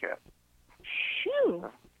large bobcat. Shoo.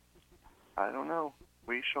 I don't know.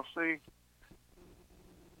 We shall see.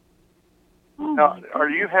 Oh Now, are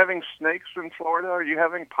you having snakes in Florida? Are you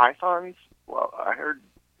having pythons? Well, I heard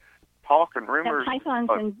talk and rumors.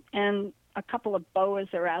 Pythons and a couple of boas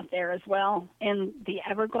are out there as well in the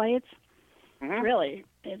Everglades. Mm-hmm.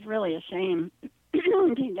 It's really a shame.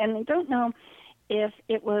 And they don't know if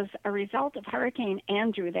it was a result of Hurricane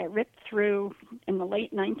Andrew that ripped through in the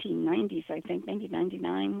late 1990s, I think, maybe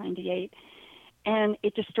 99, 98, and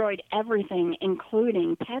it destroyed everything,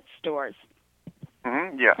 including pet stores.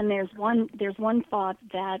 Mm-hmm, yeah. And there's one thought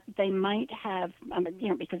that they might have,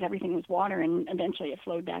 because everything was water, and eventually it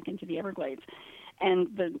flowed back into the Everglades.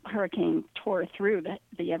 And the hurricane tore through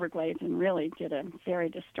the Everglades and really did a very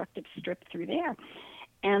destructive strip through there.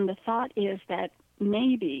 And the thought is that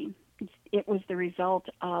maybe it was the result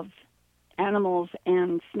of animals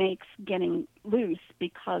and snakes getting loose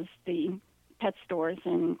because the pet stores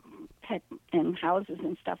and houses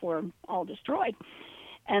and stuff were all destroyed.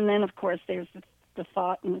 And then, of course, there's the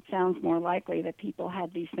thought, and it sounds more likely, that people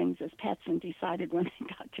had these things as pets and decided when they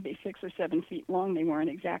got to be 6 or 7 feet long, they weren't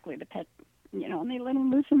exactly the pet, and they let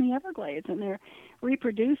them loose in the Everglades, and they're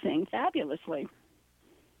reproducing fabulously.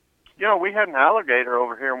 We had an alligator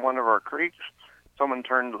over here in one of our creeks. Someone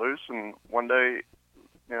turned loose, and one day,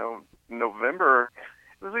 November,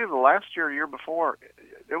 it was either last year or year before,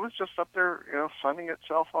 it was just up there, sunning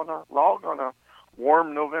itself on a log on a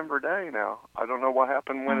warm November day now. I don't know what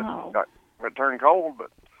happened when it turned cold,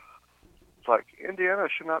 but it's like Indiana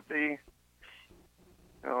should not be,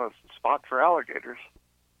 a spot for alligators.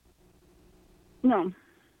 No,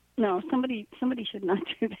 somebody should not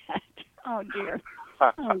do that. Oh dear.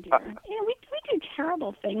 Oh dear. We do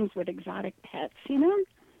terrible things with exotic pets,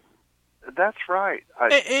 That's right.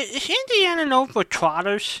 Is Indiana known for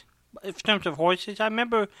trotters in terms of horses? I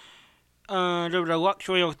remember there was a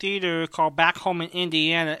luxurious theater called Back Home in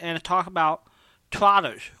Indiana, and it talked about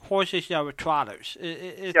trotters, horses that were trotters.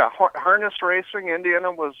 Yeah, harness racing.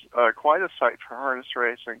 Indiana was quite a site for harness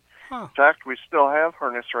racing. Huh. In fact, we still have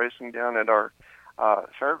harness racing down at our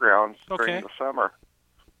fairgrounds during the summer.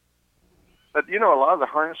 But, a lot of the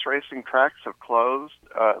harness racing tracks have closed.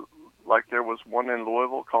 Like there was one in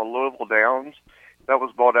Louisville called Louisville Downs. That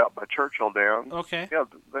was bought out by Churchill Downs. Okay. Yeah,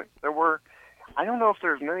 there were, I don't know if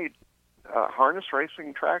there's many harness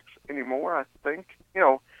racing tracks anymore, I think.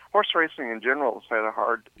 Horse racing in general has had a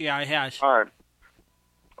hard time.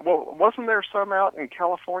 Well, wasn't there some out in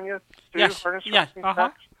California too? Yes. Harness racing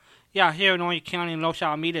tracks? Yeah, here in Orange County in Los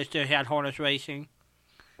Alamitos, they had harness racing.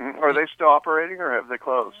 Are they still operating, or have they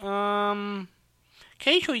closed?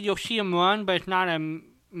 Occasionally you'll see them run, but it's not a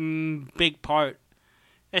big part.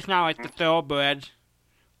 It's not like the thoroughbreds,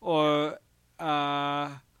 or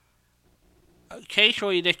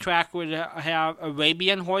occasionally this track would have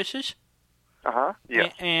Arabian horses.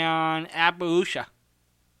 Yes. And Appaloosa.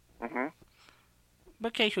 Mm-hmm. But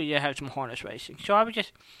occasionally they have some harness racing. So I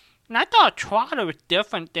thought a trotter was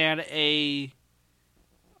different than a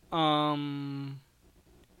one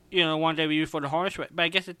that we use for the harness race. But I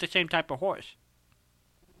guess it's the same type of horse.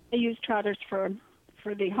 They use trotters for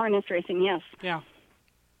the harness racing, yes. Yeah.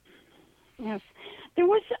 Yes. There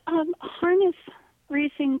was a harness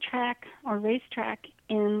racing track or racetrack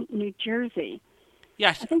in New Jersey.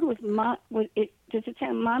 Yes. I think it was does it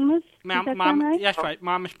say Monmouth? Does that sound right? That's right,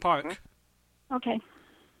 Monmouth Park. Mm-hmm. Okay.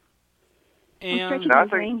 And I'm stretching my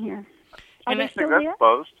brain here. Are they still there?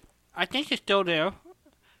 Closed. I think it's still there.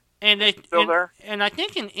 And there? And I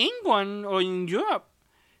think in England or in Europe,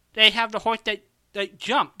 they have the horse that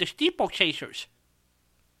jump, the steeplechasers.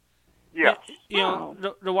 Yeah.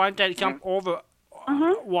 The ones that jump over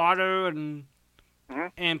water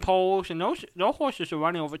and poles, and those horses are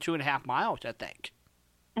running over 2.5 miles, I think.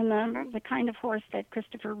 And the kind of horse that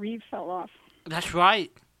Christopher Reeve fell off. That's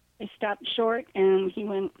right. They stopped short, and he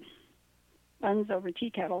went buns over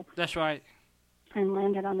tea kettle. That's right. And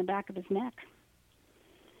landed on the back of his neck.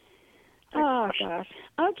 Oh, gosh.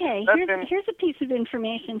 Okay, here's a piece of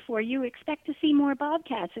information for you. Expect to see more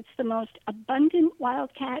bobcats. It's the most abundant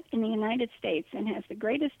wildcat in the United States and has the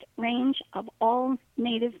greatest range of all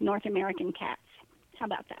native North American cats. How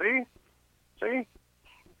about that? See?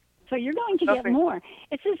 So you're going to get more.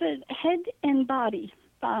 It says a head and body,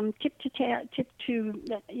 tip to tail, tip to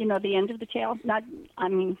the end of the tail.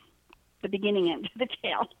 The beginning end of the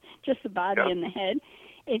tail, just the body and the head.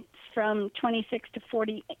 It's from 26 to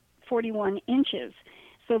 41 inches.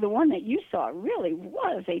 So the one that you saw really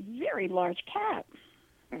was a very large cat.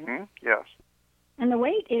 Mm-hmm. Yes. And the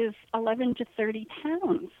weight is 11 to 30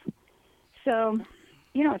 pounds. So,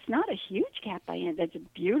 it's not a huge cat by any. It's a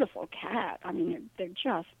beautiful cat. I mean, they're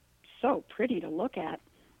just so pretty to look at.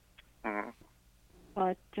 Mm-hmm.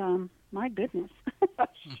 But, my goodness.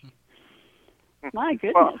 My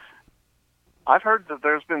goodness. Well, I've heard that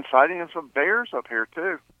there's been sightings of bears up here,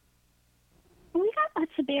 too. We got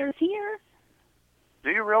lots of bears here.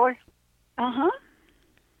 Do you really? Uh-huh.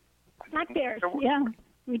 Black bears, yeah,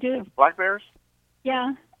 we do. Black bears?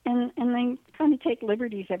 Yeah, and they kind of take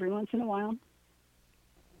liberties every once in a while.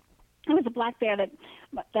 There was a black bear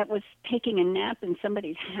that was taking a nap in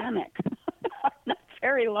somebody's hammock not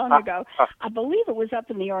very long ago. I believe it was up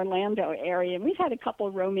in the Orlando area, and we've had a couple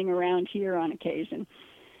roaming around here on occasion.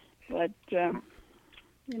 But, they're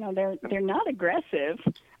not aggressive,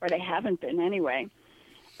 or they haven't been anyway.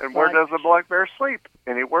 And where does the black bear sleep?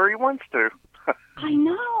 Anywhere he wants to. I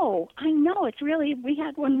know. It's really, we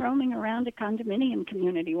had one roaming around a condominium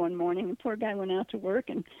community one morning. The poor guy went out to work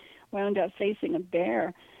and wound up facing a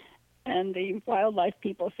bear. And the wildlife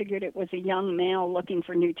people figured it was a young male looking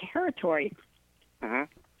for new territory. Mm-hmm.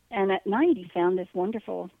 And at night, he found this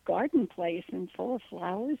wonderful garden place and full of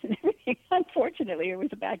flowers and everything. Unfortunately, it was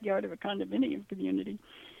the backyard of a condominium community.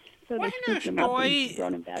 So they scooped him up and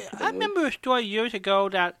brought him back to the woods. I remember a story years ago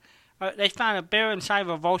that they found a bear inside of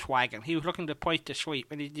a Volkswagen. He was looking for a place to sleep,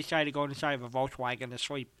 and he decided to go inside of a Volkswagen to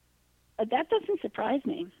sleep. That doesn't surprise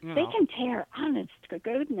me. They can tear, honest to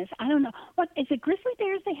goodness. I don't know. What, is it grizzly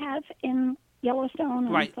bears they have in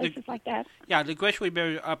Yellowstone and places like that? Yeah, the grizzly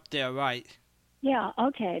bears are up there, right. Yeah,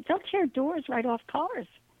 okay. They'll tear doors right off cars.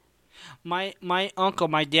 My uncle,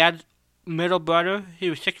 my dad's middle brother, he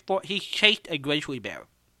was 6'4", he chased a grizzly bear.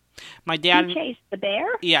 My dad. He chased the bear?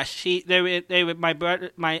 Yes,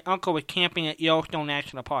 my uncle was camping at Yellowstone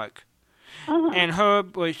National Park. Uh-huh. And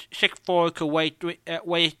Herb was 6'4", could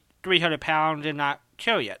weigh 300 pounds and not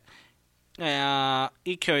carry it.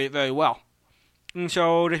 He carried it very well. And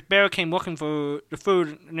so this bear came looking for the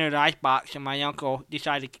food near the icebox, and my uncle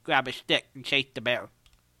decided to grab a stick and chase the bear.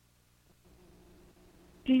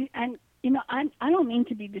 And I don't mean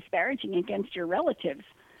to be disparaging against your relatives,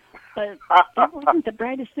 but that wasn't the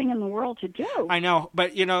brightest thing in the world to do. I know,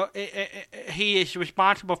 but he is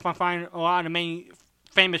responsible for finding a lot of the main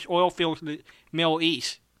famous oil fields in the Middle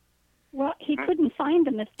East. Well, he couldn't find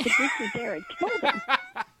them if the grizzly bear had killed him.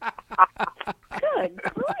 Good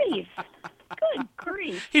grief. Good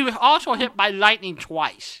grief. He was also hit by lightning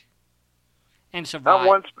twice and survived.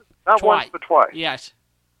 Not once, but twice. Yes.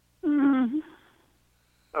 Mm-hmm.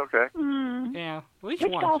 Okay. Mm. Yeah. Which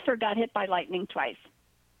golfer got hit by lightning twice?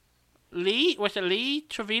 Was it Lee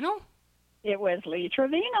Trevino? It was Lee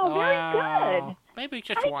Trevino. Very good. Maybe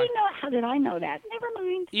just one. How did I know that? Never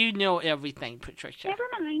mind. You know everything, Patricia. Never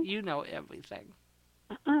mind. You know everything.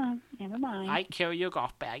 Never mind. I carry your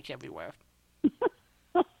golf bags everywhere.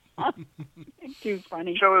 Too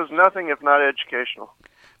funny. Show is nothing if not educational.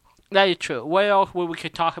 That is true. What else we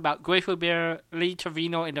could talk about? Grizzly Bear, Lee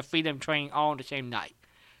Trevino, and the Freedom Train all on the same night.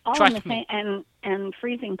 All Trust in the me. same, and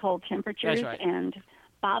freezing cold temperatures. That's right. And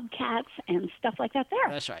bobcats and stuff like that there.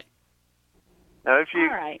 That's right. Now, if you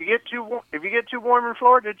get too warm in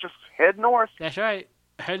Florida, just head north. That's right.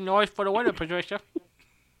 Head north for the winter, Patricia.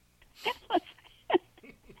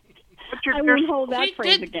 I won't hold that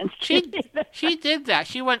phrase against you. She did that.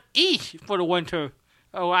 She went east for the winter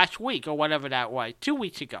last week or whatever that was, 2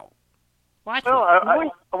 weeks ago. I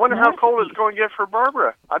wonder how cold it's going to get for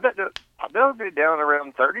Barbara. I bet it'll be down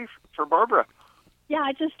around 30 for Barbara. Yeah,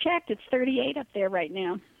 I just checked. It's 38 up there right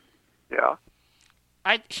now. Yeah.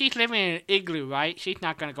 She's living in an igloo, right? She's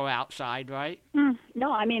not going to go outside, right?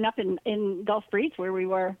 No, I mean up in Gulf Breeze where we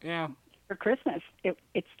were for Christmas.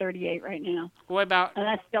 It's 38 right now. What about? And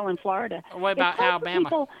that's still in Florida. What about Alabama?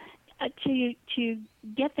 People, to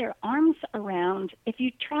get their arms around, if you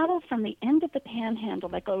travel from the end of the Panhandle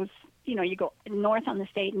that goes, you go north on the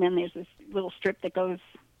state, and then there's this little strip that goes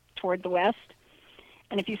toward the west.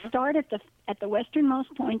 And if you start at the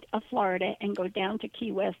westernmost point of Florida and go down to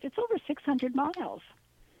Key West, it's over 600 miles.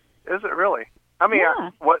 Is it really? I mean, yeah.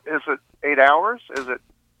 What is it? 8 hours? Is it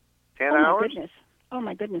 10 hours? Oh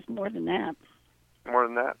my goodness, more than that. More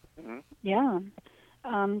than that. Mm-hmm. Yeah,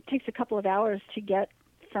 it takes a couple of hours to get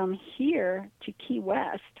from here to Key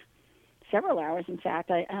West. Several hours, in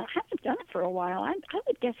fact. I haven't done it for a while. I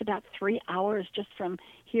would guess about 3 hours just from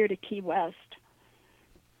here to Key West.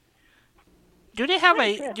 Do they have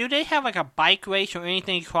like a bike race or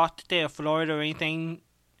anything across the state of Florida or anything?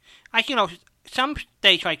 Like some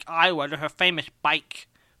states like Iowa, there's a famous bike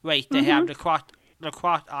race they have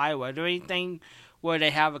across Iowa. Is there anything where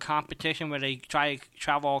they have a competition where they try to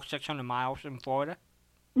travel 600 miles in Florida?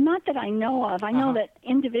 Not that I know of. I know that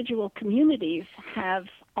individual communities have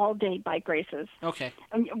all-day bike races. Okay.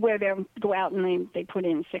 Where they go out and they put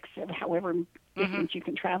in however distance you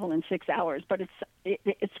can travel in 6 hours, but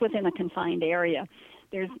it's within a confined area.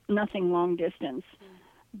 There's nothing long distance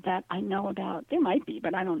that I know about. There might be,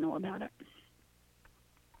 but I don't know about it.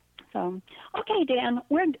 So, okay, Dan,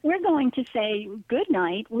 we're going to say good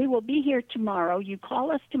night. We will be here tomorrow. You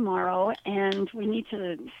call us tomorrow, and we need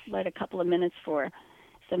to let a couple of minutes for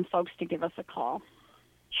some folks to give us a call.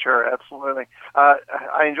 Sure, absolutely.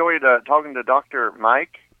 I enjoyed talking to Dr.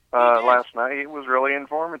 Mike last night. He was really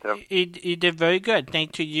informative. He did very good.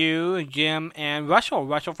 Thanks to you and Jim and Russell.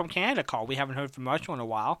 Russell from Canada called. We haven't heard from Russell in a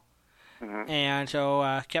while. Mm-hmm. And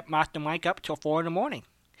so kept Master Mike up till 4 in the morning.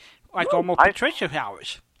 Like almost Patricia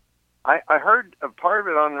hours. I heard a part of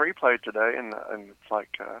it on replay today, and it's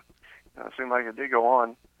like, it seemed like it did go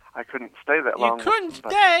on. I couldn't stay that long. You couldn't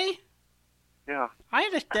stay? Yeah. I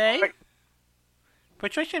had to stay.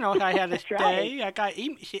 Patricia knows I had to stay.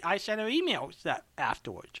 Right. I sent her emails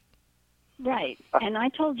afterwards. Right. And I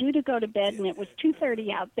told you to go to bed, and it was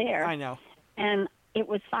 2:30 out there. I know. And it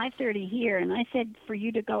was 5:30 here, and I said for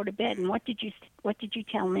you to go to bed. And what did you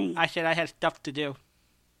tell me? I said I had stuff to do.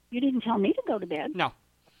 You didn't tell me to go to bed. No.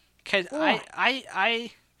 Because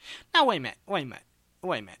I... Now, wait a minute. What?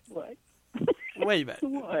 Wait a minute.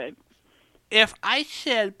 What? If I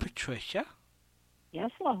said, Patricia...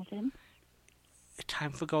 Yes, Walden.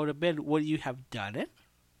 Time for go to bed, would you have done it?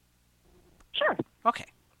 Sure. Okay.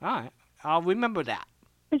 All right. I'll remember that.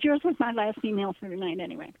 Because yours was my last email for tonight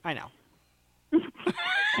anyway. I know.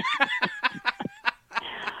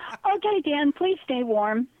 Okay, Dan, please stay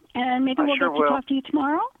warm. And maybe we'll get to talk to you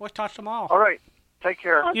tomorrow. We'll talk tomorrow. All right. Take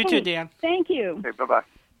care. Okay. You too, Dan. Thank you. Okay, bye-bye.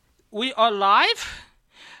 We are live.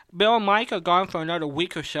 Bill and Mike are gone for another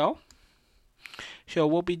week or so. So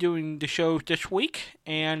we'll be doing the show this week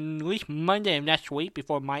and at least Monday of next week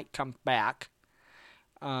before Mike comes back.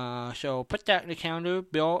 So put that in the calendar.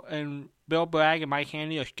 Bill Bragg and Mike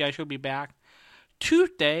Handy are scheduled to be back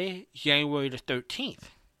Tuesday, January the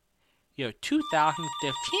 13th, year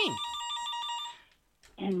 2015.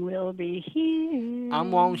 And we'll be here.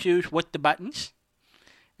 I'm Walden Hughes with the buttons.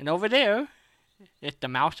 And over there, it's the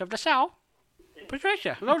mouse of the South,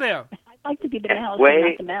 Patricia. Hello there. I'd like to be the mouse, Wait.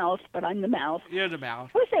 not the mouse, but I'm the mouse. You're the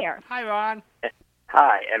mouse. Who's there? Hi, Ron.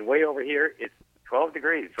 Hi, and way over here, it's 12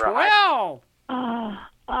 degrees. For a high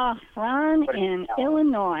 12. Ron What is in it?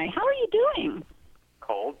 Illinois. How are you doing?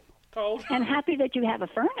 cold. Cold. And happy that you have a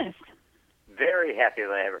furnace. Very happy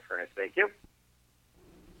that I have a furnace. Thank you.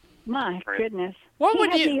 My goodness. What he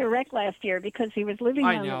would had you- the erect last year because he was living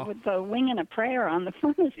I know. with a wing and a prayer on the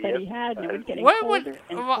furnace that Yep. he had, and it was getting What colder would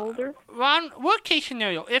and colder. Ron? What case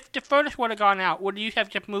scenario? If the furnace would have gone out, would you have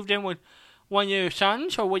just moved in with one of your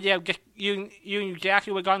sons, or would you have just you and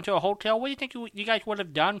Jackie would have gone to a hotel? What do you think you guys would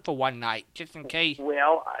have done for one night, just in case?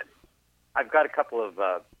 Well, I've got a couple of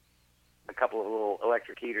little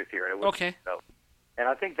electric heaters here. At Okay. So, and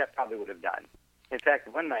I think that probably would have done. In fact,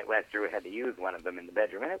 one night last year we had to use one of them in the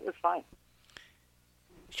bedroom, and it was fine.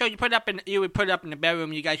 So you would put it up in the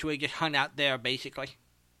bedroom. You guys would just hung out there, basically.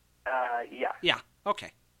 Yeah. Yeah.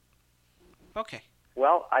 Okay. Okay.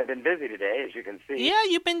 Well, I've been busy today, as you can see. Yeah,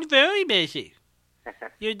 you've been very busy.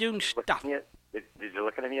 You're doing stuff. Did you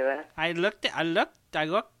look at any of that? I looked,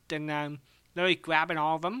 and Larry grabbing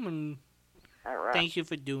all of them, and All right. thank you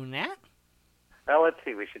for doing that. Well, let's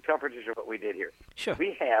see. We should tell Patricia what we did here. Sure.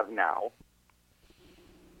 We have now,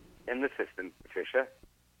 in the system, Patricia,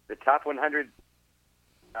 the top 100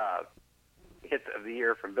 hits of the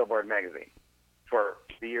year from Billboard magazine for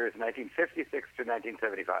the years 1956 to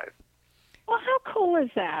 1975. Well, how cool is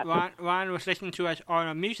that? Ron was listening to us on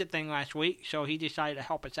a music thing last week, so he decided to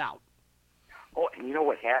help us out. Oh, and you know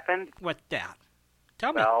what happened? What's that?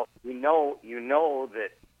 Tell me. Well, you know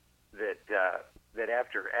that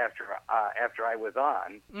after I was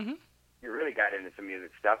on, Mm-hmm. you really got into some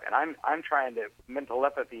music stuff, and I'm trying to mental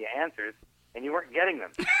telepathy answers, and you weren't getting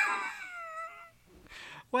them.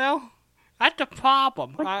 Well, that's the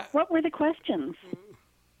problem. What were the questions?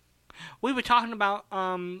 We were talking about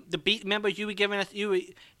the beat. Remember, you were giving us. In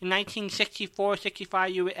 1964,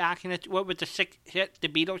 65. You were asking us what was the 6 hit the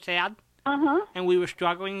Beatles had, and we were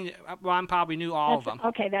struggling. Ron probably knew all of them.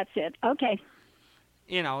 Okay, that's it. Okay.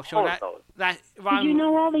 You know, so All of those. that Ron. Did you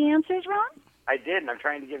know all the answers, Ron? I did, and I'm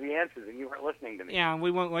trying to give you answers, and you weren't listening to me. Yeah, we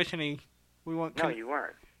weren't listening. We weren't. No, you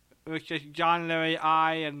weren't. It was just John, Larry,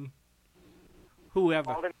 I, and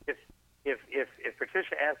whoever. Walden, if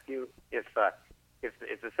Patricia asked you if the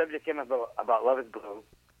subject came about Love Is Blue,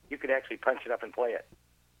 you could actually punch it up and play it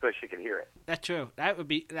so she could hear it. That's true. That would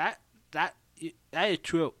be that is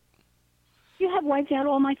true. You have wiped out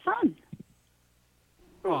all my fun.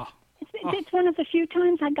 Oh. It's one of the few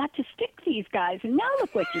times I got to stick these guys, and now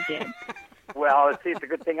look what you did. Well, see, it's a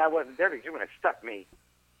good thing I wasn't there because you would have stuck me.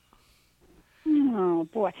 Oh,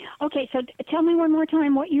 boy. Okay, so tell me one more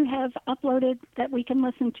time what you have uploaded that we can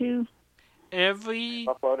listen to.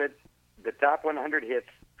 Uploaded the top 100 hits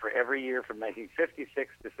for every year from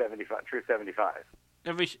 1956 to 75 through 75.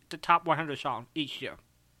 The top 100 song each year.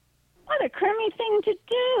 What a crummy thing to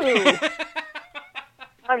do.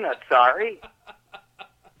 I'm not sorry.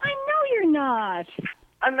 I know you're not.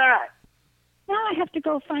 I'm not. Now I have to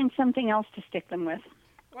go find something else to stick them with.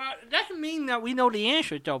 Well, it doesn't mean that we know the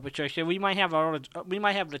answer, though, Patricia. We might have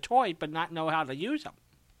the toy, but not know how to use them.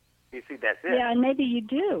 You see, that's it. Yeah, and maybe you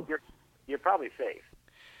do. You're probably safe.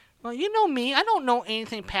 Well, you know me. I don't know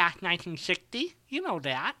anything past 1960. You know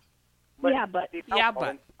that. Yeah, but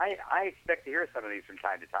I expect to hear some of these from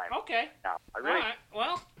time to time. Okay. Now, I really. All right.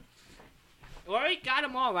 Well, Larry got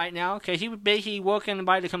them all right now because he was busy working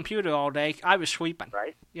by the computer all day. I was sleeping.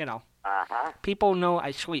 Right. You know. Uh-huh. People know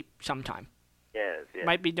I sleep sometime. Yes.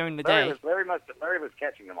 Might be during the Larry day. Larry was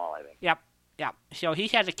catching them all, I think. Yep. So he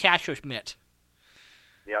had the catcher's mitt.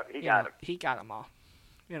 Yep, he got them. He got them all.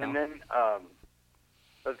 You know. And then,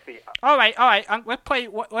 let's see. All right. Let's play.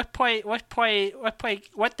 What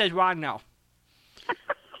does Ron know?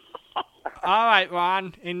 All right,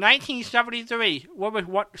 Ron. In 1973,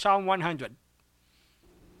 what song 100?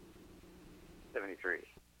 73.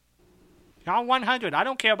 Song 100. I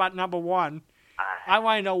don't care about number one. I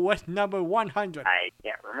want to know what's number 100. I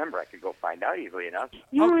can't remember. I could go find out easily enough.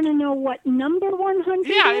 You want to know what number 100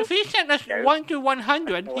 Yeah, is? if he sent us 1 to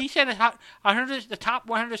 100, he sent us 100, the top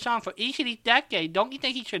 100 song for each of these decades. Don't you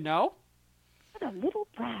think he should know? What a little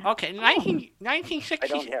brat. Okay,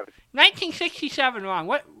 1967, Ron.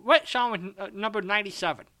 What song was number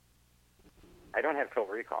 97? I don't have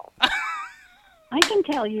total recall. I can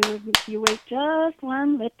tell you if you wait just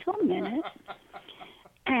one little minute.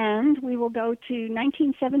 And we will go to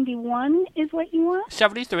 1971 is what you want?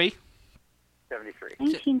 73. 73.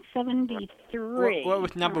 1973. What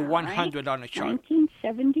was number All 100 on the right. chart?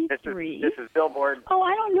 1973. This is Billboard. Oh,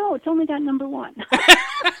 I don't know. It's only got number 1.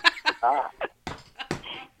 Ah.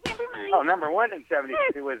 Never mind. Oh, number 1 in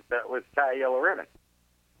 72 was Tie a Yellow Ribbon.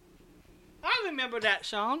 I remember that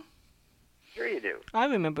song. Sure you do. I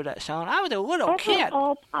remember that song. I was a little kid.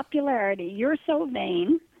 Overall popularity. You're So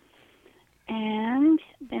Vain. And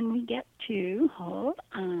then we get to, hold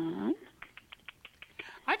on,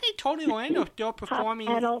 I think Tony Orlando's still performing.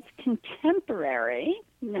 Pop Adult Contemporary,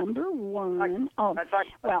 number 1. Oh, Not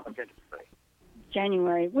talking well, about contemporary.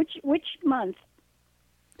 January. Which month?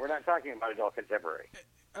 We're not talking about adult contemporary.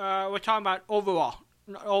 We're talking about overall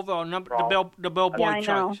number, Overall. the Billboard Yeah, I know,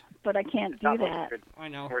 charts. but I can't do that. I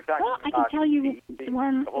know. We're talking Well, I can about tell you the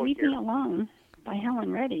one, whole Leave year. Me Alone by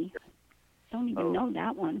Helen Reddy. Don't even know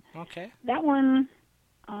that one. Okay. That one,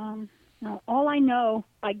 no, All I Know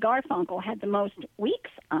by Garfunkel had the most weeks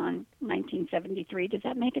on 1973. Does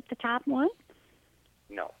that make it the top one?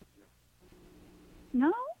 No,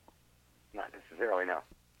 No? not necessarily, no.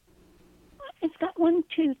 It's got 1,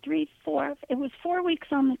 2, 3, 4. It was 4 weeks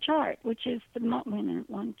on the chart, which is the wait a minute,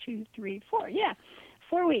 1, 2, 3, 4. Yeah,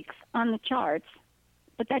 4 weeks on the charts,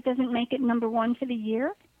 but that doesn't make it number 1 for the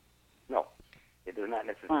year. No, it does not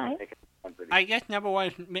necessarily Why? make it one for the I guess number 1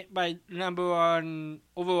 is by number on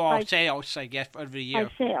overall By- sales, I guess, of the year.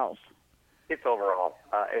 By sales. It's overall.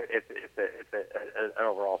 It's an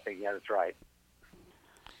overall thing. Yeah, that's right.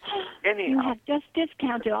 You Anyhow, have just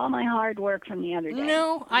discounted all my hard work from the other day.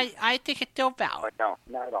 No, I think it's still valid. no,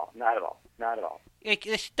 not at all. Not at all. Not at all.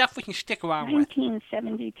 It's stuff we can stick around with.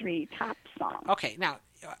 1973 top song. Okay, now,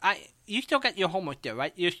 you still got your homework there,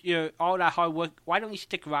 right? You're all that hard work. Why don't you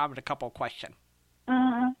stick around with a couple of questions?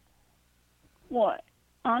 What?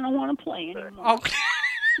 I don't want to play anymore. Okay.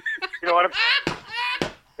 You know what?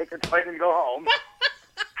 Take your plate and go home.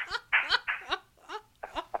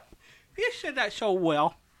 You said that so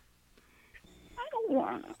well. I don't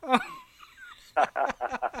want to.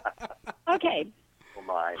 Okay. Oh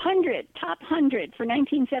my. 100, top 100 for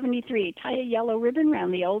 1973. Tie a Yellow Ribbon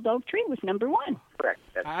Round the Old Oak Tree was number 1. Correct.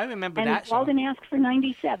 That's I remember And that song. Walden asked for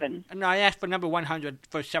 97. No, I asked for number 100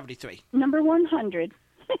 for 73. Number 100.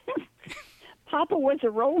 Papa Was a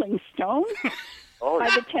Rolling Stone oh, by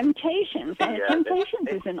yeah. the Temptations. And the Yeah, Temptations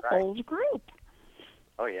that's is an right. old group.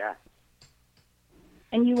 Oh, yeah.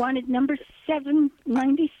 And you wanted number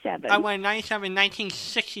 97. I went 97,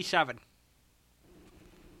 1967.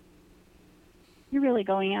 You're really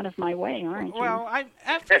going out of my way, aren't you? Well, I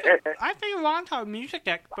figure Ron's our music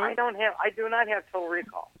expert. I do not have total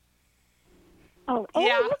recall. Oh,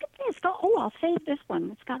 Yeah. look at this. I'll save this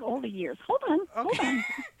one. It's got all the years. Hold on. Okay.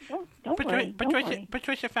 Don't worry. Don't worry.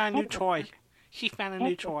 Patricia found a new Add toy. bookmark. She found a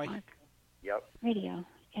new Add toy. bookmark. Yep. Radio.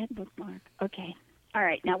 Add bookmark. Okay. All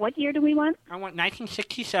right. Now, what year do we want? I want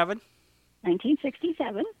 1967.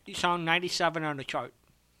 1967. Song 97 on the chart.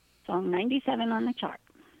 Song 97 on the chart.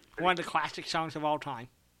 One of the classic songs of all time.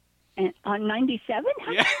 And on 97?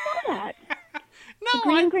 How Yeah. do you know that? No, The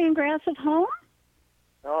Green Green Grass of Home?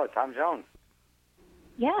 Oh, Tom Jones.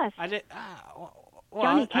 Yes. I did. Well,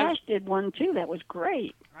 Johnny Cash did one, too. That was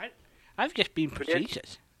great. I've just been did?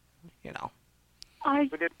 facetious. You know.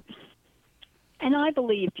 Who did? And I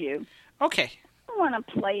believed you. Okay. I don't want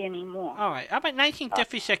to play anymore. All right. How about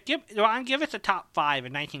 1956? Give us a top 5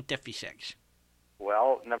 in 1956.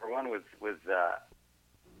 Well, number 1 was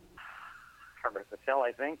Herbert Patel,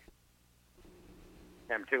 I think.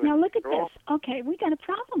 Number 2 Now, was look at Cruel. this. Okay, we got a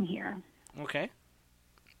problem here. Okay.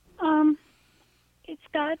 It's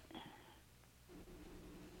got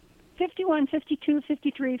 51, 52,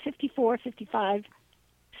 53, 54, 55,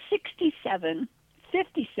 67,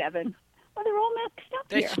 57. Well, they're all mixed up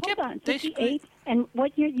They here. skipped- Hold on. they 58. And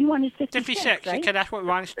what year? You wanted 56, 56, right? because that's what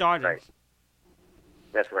Ron started. Right.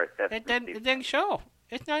 That's right. That's It didn't show.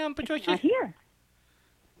 It's not on Patricia. Not here.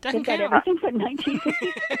 Doesn't They've got count. everything but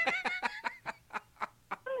 1956.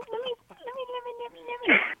 Let me.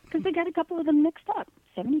 Because they got a couple of them mixed up.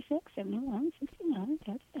 76, 71, 69,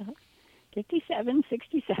 57,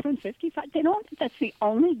 67, 55. They don't. That's the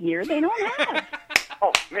only year they don't have.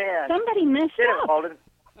 Oh, man. Somebody messed You did it, up. Walden.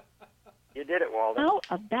 You did it, Walden. How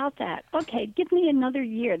about that? Okay, give me another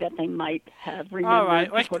year that they might have remembered All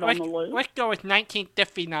right. to put on the list. Let's go with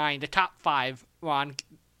 1959, the top 5, Ron.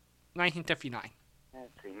 1959. Let's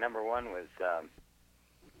see. Number 1 was, oh,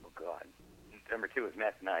 God. Number 2 was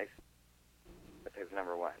Matt Nice. But there's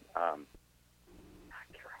number 1. I can't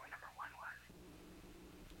remember what number 1 was.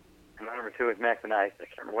 And number 2 was Mac and Ice. I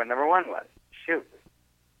can't remember what number 1 was. Shoot.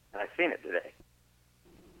 And I've seen it today.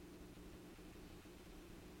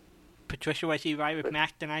 Patricia, was he right with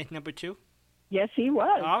Mac tonight, number 2? Yes, he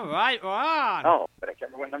was. All right, Ron. Oh, but I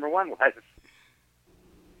can't remember what number 1 was.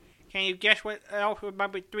 Can you guess what else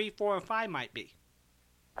number 3, 4, and 5 might be?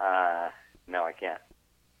 No, I can't.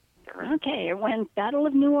 Can't remember. Okay, it went Battle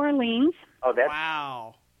of New Orleans, Oh, that's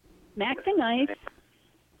Wow. Mac the Knife,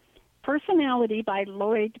 Personality by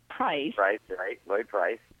Lloyd Price, right. Lloyd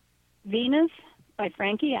Price. Venus by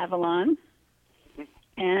Frankie Avalon,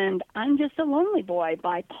 and I'm Just a Lonely Boy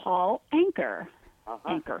by Paul Anka.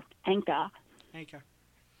 Uh-huh. Anka. Thank you.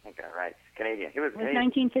 Okay, right. Canadian. He was It was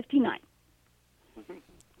Canadian. 1959.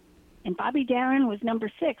 And Bobby Darin was number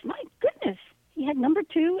 6. My goodness, he had number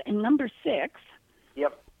 2 and number 6.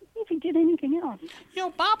 Yep. If he did anything else. You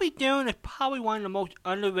know, Bobby Darin is probably one of the most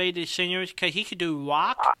underrated singers because he could do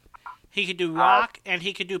rock, and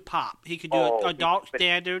he could do pop. He could do adult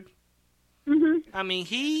standard. I mean,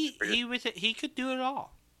 he could do it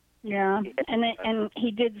all. Yeah, and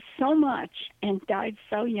he did so much and died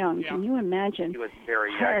so young. Yeah. Can you imagine? He was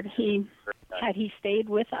very Had young. he stayed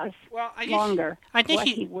with us longer, I think what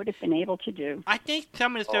he would have been able to do. I think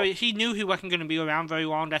some of the theories, he knew he wasn't going to be around very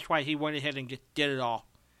long. That's why he went ahead and just did it all.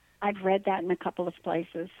 I've read that in a couple of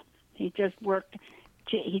places. He just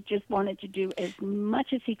he just wanted to do as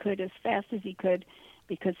much as he could, as fast as he could,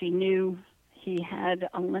 because he knew he had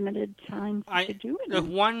a limited time to do it. There's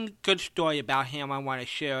one good story about him I want to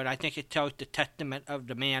share, and I think it tells the testament of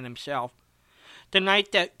the man himself. The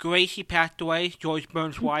night that Gracie passed away, George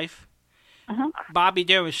Burns' wife, Bobby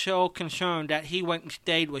Darin was so concerned that he went and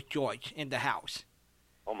stayed with George in the house.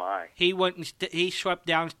 Oh, my. He slept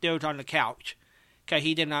downstairs on the couch because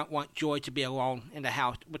he did not want George to be alone in the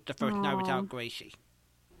house with the first night without Gracie.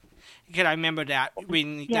 Because I remember that,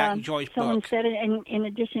 reading that in Joy's so book. Instead of, in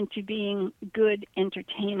addition to being good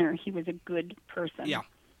entertainer, he was a good person. Yeah.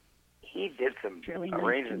 He did some really nice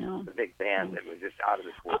arrangements with the big band that was just out of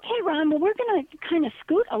this world. Okay, Ron, well, we're going to kind of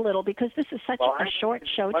scoot a little because this is such a short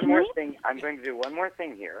show one tonight. More thing. I'm going to do one more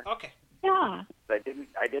thing here. Okay. Yeah. I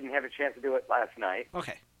didn't have a chance to do it last night.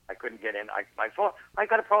 Okay. I couldn't get in. My phone. I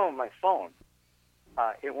got a problem with my phone.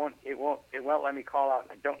 It won't let me call out.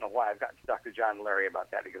 I don't know why. I've got to talk to John and Larry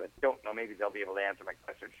about that because I don't know. Maybe they'll be able to answer my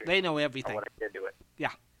question. They know everything. What I did to it.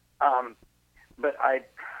 Yeah. But I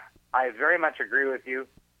very much agree with you.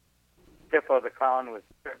 Pippo the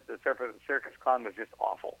circus clown was just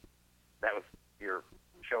awful. That was your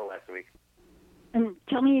show last week. And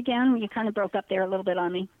tell me again. You kind of broke up there a little bit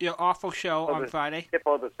on me. Your awful show on Friday.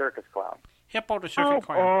 Hippo the circus clown. Hippo the circus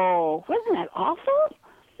clown. Oh, wasn't that awful?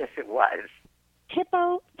 Yes, it was.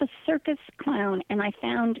 Hippo the Circus Clown, and I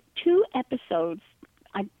found 2 episodes.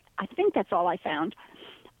 I think that's all I found.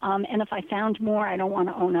 And if I found more, I don't want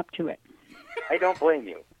to own up to it. I don't blame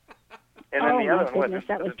you. And then the other one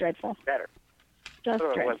that was dreadful. Better. Just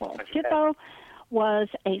dreadful. Hippo was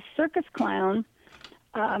a circus clown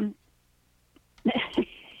in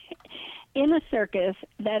a circus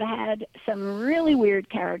that had some really weird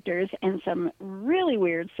characters and some really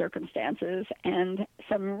weird circumstances and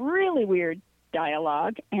some really weird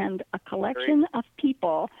dialogue and a collection of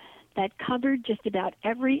people that covered just about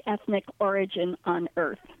every ethnic origin on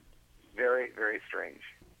Earth. Very, very strange.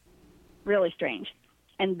 Really strange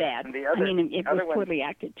and bad. And it was poorly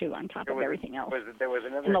acted, too, on top of everything else. There was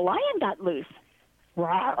another... And the lion got loose.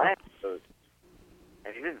 Wow. The lion got loose.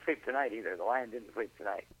 And he didn't sleep tonight, either. The lion didn't sleep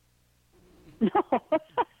tonight. No.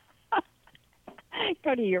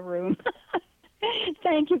 Go to your room.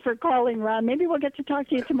 Thank you for calling, Ron. Maybe we'll get to talk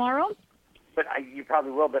to you tomorrow. But you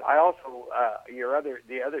probably will. But I also,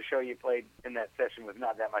 the other show you played in that session was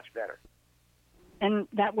not that much better. And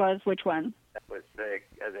that was which one? That was the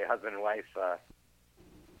husband and wife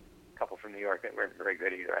couple from New York that weren't very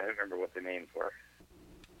good either. I don't remember what the names were.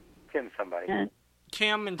 Tim somebody.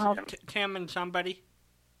 Tim and somebody.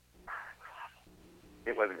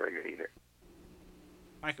 It wasn't very good either.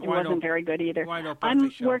 It wasn't very good either.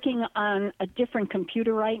 I'm working on a different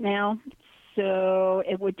computer right now, so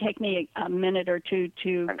it would take me a minute or two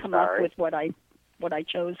to come up with what I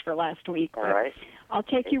chose for last week. All right. I'll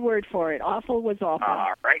take your word for it. Awful was awful.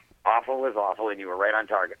 All right. Awful was awful, and you were right on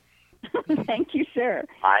target. Thank you, sir.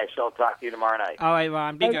 I shall talk to you tomorrow night. All right,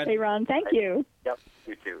 Ron. Be good. Okay, Ron. Thank you. Yep.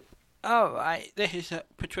 You too. All right. This is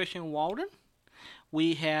Patricia and Walden.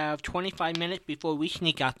 We have 25 minutes before we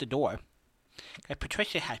sneak out the door.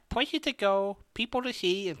 Patricia has places to go, people to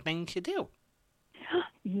see, and things to do.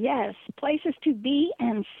 Yes, places to be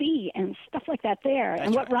and see and stuff like that there. That's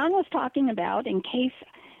and what Ron was talking about, in case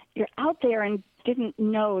you're out there and didn't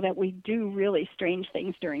know that we do really strange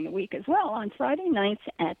things during the week as well, on Friday nights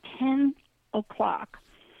at 10 o'clock,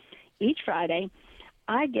 each Friday,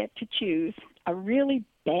 I get to choose a really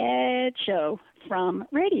bad show from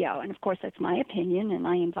radio. And, of course, that's my opinion, and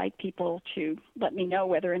I invite people to let me know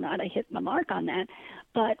whether or not I hit the mark on that.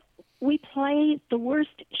 But we play the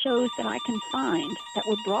worst shows that I can find that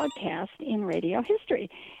were broadcast in radio history.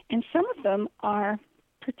 And some of them are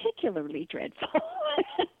particularly dreadful.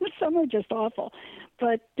 Some are just awful.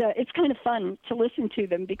 But it's kind of fun to listen to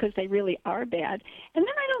them because they really are bad. And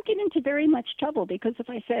then I don't get into very much trouble because if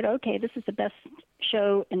I said, okay, this is the best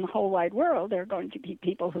show in the whole wide world, there are going to be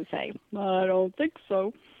people who say, I don't think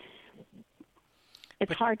so.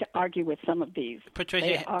 It's hard to argue with some of these. Patricia,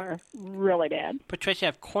 they are really bad. Patricia,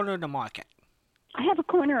 have cornered the market. I have a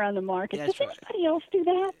corner on the market. That's Does right. anybody else do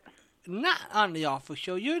that? Not on the Awful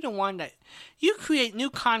Show. You're the one that you create new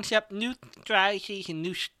concepts, new strategies, and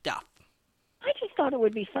new stuff. I just thought it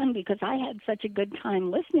would be fun because I had such a good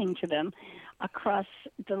time listening to them across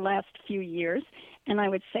the last few years, and I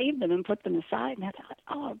would save them and put them aside. And I thought,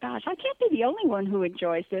 oh gosh, I can't be the only one who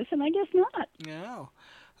enjoys this, and I guess not. No.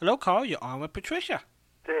 Hello, Carl. You're on with Patricia.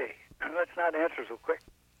 Hey, let's not answer so quick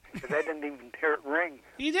because I didn't even hear it ring.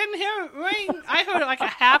 You didn't hear it ring? I heard like a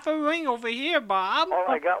half a ring over here, Bob. All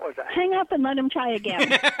I got was Hang up and let him try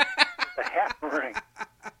again. a half ring.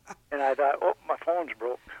 And I thought, oh, my phone's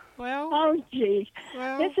broke. Well, Oh, gee.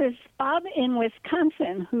 well, This is Bob in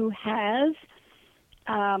Wisconsin who has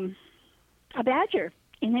a badger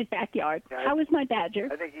in his backyard. Yeah, How is my badger?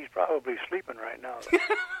 I think he's probably sleeping right now.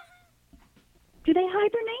 Do they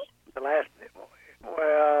hibernate? The last,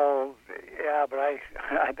 well, yeah, but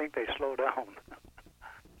I think they slow down.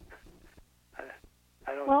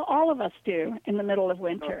 I don't Well, all of us do in the middle of know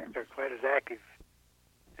winter. if they're quite as active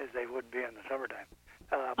as they would be in the summertime.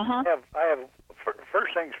 Uh-huh. I have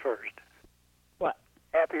first things first. What?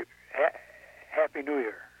 Happy New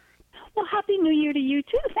Year Well, Happy New Year to you,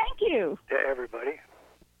 too. Thank you. to everybody.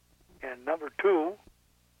 And number two,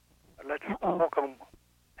 let's Uh-oh. welcome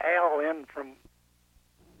Al in from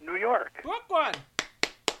New York. Brooklyn.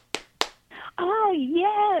 Oh,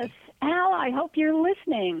 yes. Al, I hope you're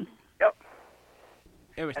listening. Yep,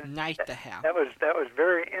 It was nice to have. that was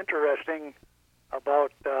very interesting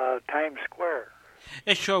about Times Square.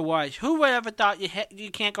 It sure was. Who would ever thought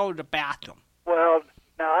you can't go to the bathroom? Well,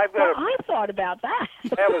 now I've Well, got I thought about that.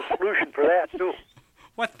 I have a solution for that too.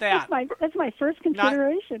 What's that? That's my first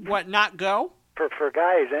consideration. What, not go? For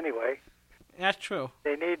guys anyway, That's true.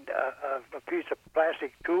 they need a piece of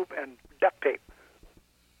plastic tube and duct tape.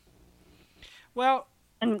 Well,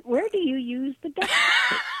 And where do you use the duct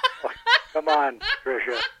tape? Come on,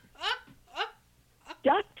 Tricia.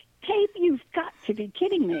 Duct tape? You've got to be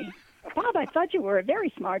kidding me. Bob, I thought you were a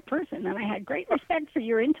very smart person, and I had great respect for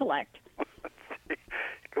your intellect.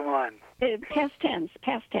 Come on. Past tense.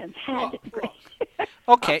 Had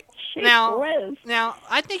okay. Shit Now, whiz.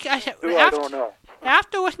 I think I should. I don't know.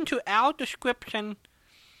 After listening to our description,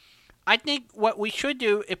 I think what we should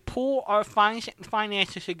do is pull our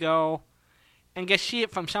finances to go and just see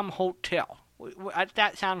it from some hotel.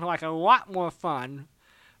 That sounds like a lot more fun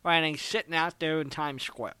rather than sitting out there in Times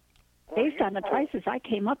Square. Based on the prices I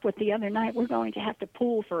came up with the other night, we're going to have to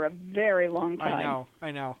pool for a very long time.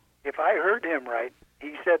 I know. If I heard him right,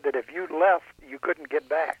 he said that if you left, you couldn't get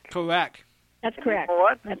back. Correct. That's And correct. You know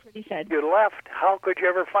what? That's what he said. You left. How could you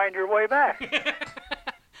ever find your way back?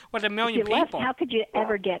 With a If million you people. left, how could you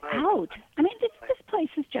ever get out? I mean, this place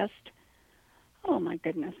is just, oh my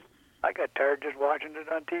goodness. I got tired just watching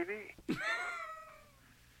it on TV.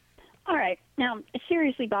 All right. Now,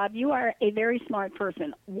 seriously, Bob, you are a very smart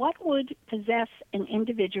person. What would possess an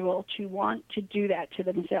individual to want to do that to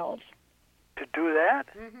themselves? To do that?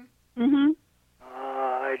 Mm-hmm.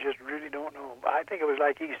 I just really don't know. I think it was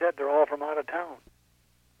like he said, they're all from out of town.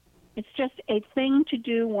 It's just a thing to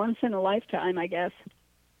do once in a lifetime, I guess.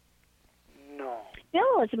 No.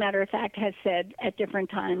 Bill, as a matter of fact, has said at different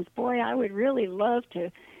times, boy, I would really love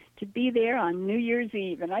to be there on New Year's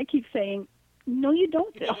Eve. And I keep saying, no, you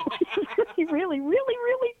don't, Bill. You really, really,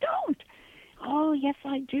 really don't. Oh, yes,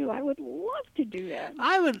 I do. I would love to do that.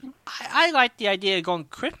 I like the idea of going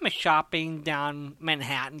Christmas shopping down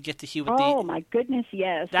Manhattan just to see what Oh, my goodness,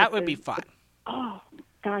 yes. that would be fun. Oh,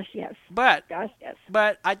 gosh, yes. But Gosh, yes.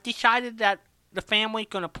 I decided that the family's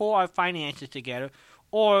going to pull our finances together,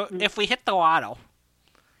 or if we hit the lotto,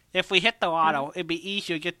 it'd be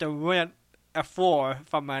easier to get to rent a floor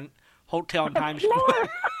from a hotel in Times Square.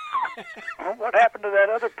 Well, what happened to that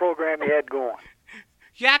other program he had going?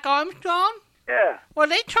 Jack Armstrong? Yeah. Well,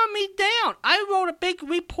 they turned me down. I wrote a big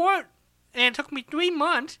report, and it took me 3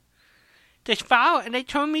 months to file it, and they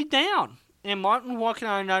turned me down. And Martin's working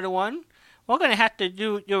on another one. We're going to have to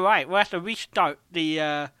do, you're right, we'll have to restart the,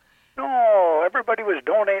 No, everybody was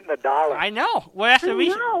donating $1. I know. We have to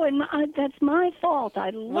No, and that's my fault. I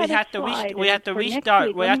let it slide. We have to For next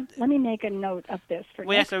restart. week, let me make a note of this for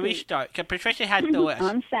We have next to week. restart because Patricia has the list.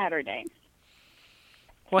 On Saturday.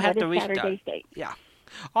 We'll have What to is restart. Saturday's date? Yeah.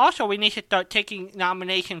 Also, we need to start taking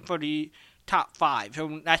nominations for the top 5.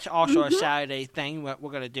 So that's also a Saturday thing. What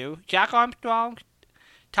we're gonna do. Jack Armstrong,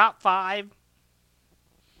 top 5,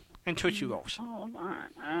 and Tootsie Rolls. Hold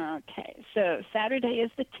on. Okay, so Saturday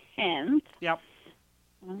is the 10th. Yep.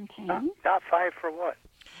 Okay. Top 5 for what?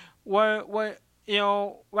 We're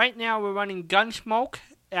right now we're running Gunsmoke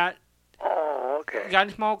at Oh, okay.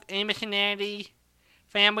 Gunsmoke, Amos and Andy,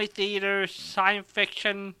 Family Theater, Science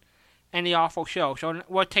Fiction, and The Awful Show. So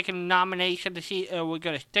we're taking a nomination to see if we're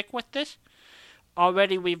going to stick with this.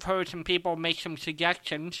 Already we've heard some people make some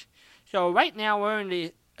suggestions. So right now we're in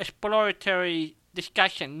the exploratory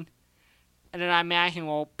discussion, and then I imagine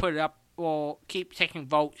we'll put it up. We'll keep taking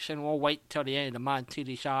votes, and we'll wait till the end of the month to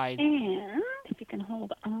decide. And if you can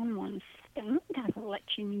hold on one second, I'll let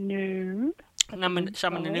you know.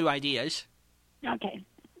 Some of the new ideas. Okay.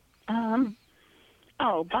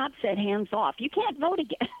 Oh, Bob said hands off. You can't vote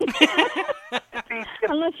again.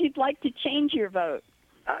 Unless you'd like to change your vote.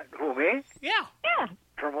 Who, me? Yeah. Yeah.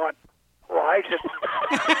 From what? Well, I just...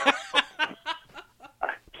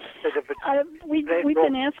 We've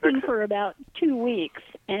been asking for about 2 weeks,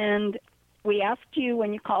 and we asked you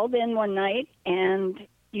when you called in one night, and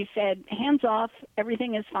you said, hands off,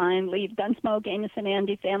 everything is fine, leave Gunsmoke, Amos and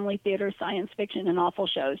Andy, Family Theater, Science Fiction, and Awful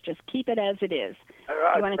Shows. Just keep it as it is.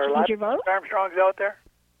 You want to change your vote? Armstrongs out there?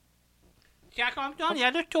 Jack Armstrong,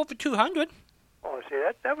 yeah, there's over 200. Oh, see,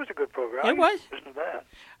 that was a good program. It was. Listen to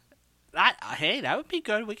that. Hey, that would be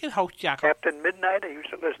good. We could host Jack. Captain Midnight, I used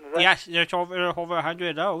to listen to that. Yes, there's over 100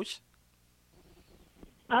 of those.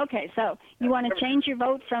 Okay, so you want to change your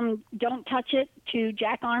vote from Don't Touch It to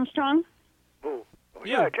Jack Armstrong? Oh,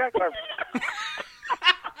 yeah, Jack Armstrong.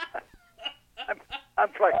 I'm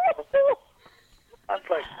flexible.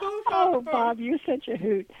 Oh, Bob, you're such a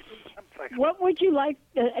hoot. I'm flexible. What would you like,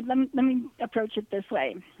 let me approach it this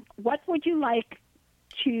way. What would you like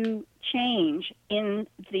to change in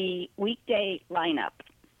the weekday lineup?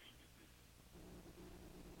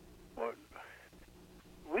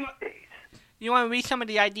 Weekdays. You want to read some of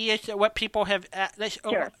the ideas that what people have...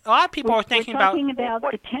 Sure. A lot of people are thinking We're about... talking about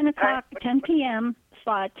the 10 o'clock, 10 p.m.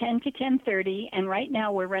 slot, 10 to 10:30, and right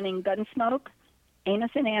now we're running Gunsmoke,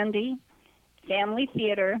 Amos and Andy, Family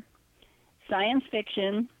Theater, Science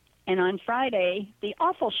Fiction, and on Friday, the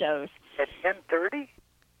Awful Shows. At 10:30?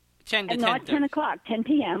 10 to And 10. not 10 o'clock, 10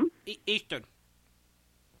 p.m. Eastern.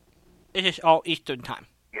 It is all Eastern time.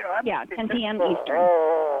 You know, Yeah, 10 p.m. Eastern.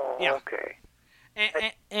 Oh, Yeah. okay.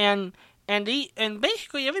 And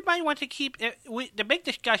basically everybody wants to keep... the big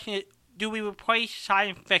discussion is, do we replace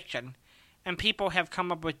science fiction? And people have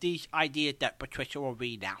come up with these ideas that Patricia will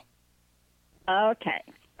read now. Okay.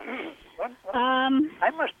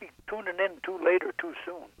 I must be tuning in too late or too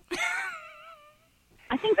soon.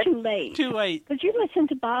 I think too late. Too late. Because you listen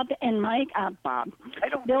to Bob and Mike,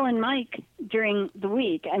 Bill and Mike during the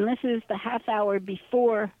week, and this is the half hour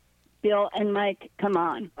before Bill and Mike come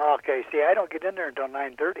on. Okay, see, I don't get in there until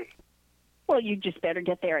 9:30. Well, you just better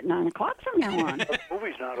get there at 9 o'clock from now on. The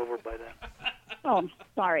movie's not over by then. Oh,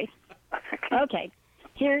 sorry. Okay.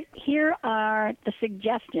 Here are the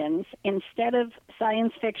suggestions. Instead of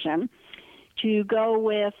science fiction, to go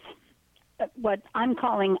with what I'm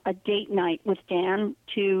calling a date night with Dan,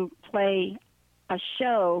 to play a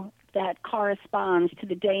show that corresponds to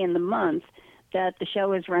the day in the month that the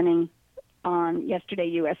show is running on Yesterday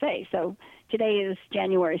USA. So today is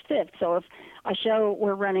January 5th. So if a show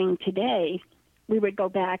were running today, we would go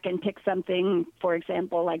back and pick something, for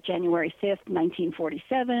example, like January 5th,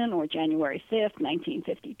 1947, or January 5th,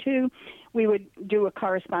 1952. We would do a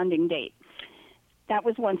corresponding date. That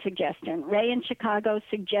was one suggestion. Ray in Chicago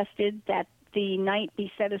suggested that the night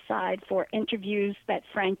be set aside for interviews that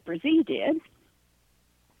Frank Brzee did.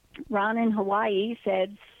 Ron in Hawaii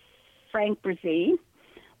said Frank Brzee.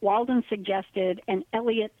 Walden suggested an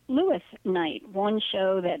Elliot Lewis night, one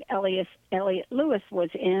show that Elliot Lewis was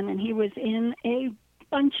in, and he was in a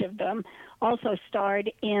bunch of them. Also starred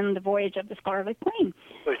in The Voyage of the Scarlet Queen.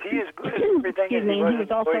 Was he as good as everything Excuse as me, he was he was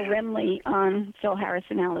in also Voyage? Remley on Phil Harris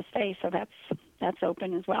and Alice Faye, so that's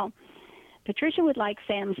open as well. Patricia would like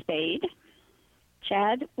Sam Spade.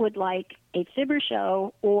 Chad would like a Fibber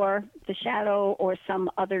show or The Shadow or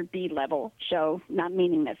some other B-level show, not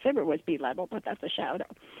meaning that Fibber was B-level, but that's a Shadow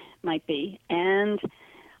might be. And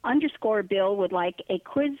underscore Bill would like a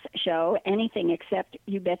quiz show, anything except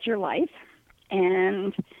You Bet Your Life.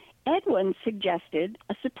 And Edwin suggested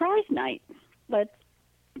a surprise night. Let's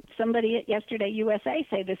somebody at Yesterday USA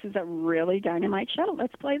say this is a really dynamite show.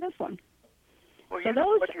 Let's play this one. Well, So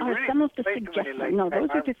those are really some of the play too many, suggestions. No, those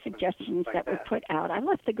are the like suggestions that were that. put out. I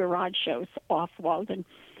left the garage shows off, Walden.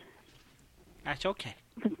 That's okay.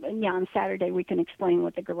 Yeah, on Saturday we can explain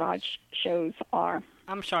what the garage shows are.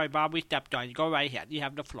 I'm sorry, Bob. We stepped on you. Go right ahead. You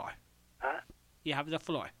have the floor. Huh? You have the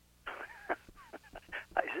floor.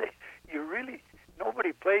 I say,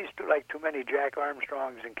 nobody plays too many Jack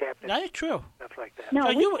Armstrongs and Captain That is true. stuff like that.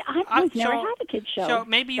 No, So we've never had a kid show. So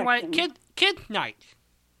maybe you want section. kid night.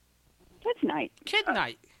 Kids night. Kid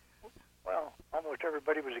night. Well, almost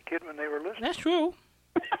everybody was a kid when they were listening. That's true.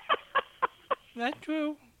 That's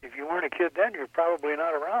true. If you weren't a kid then, you're probably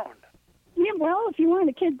not around. Yeah, well, if you weren't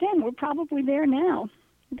a kid then, we're probably there now.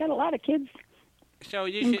 We've got a lot of kids So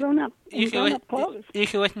you in should grown-up clothes. you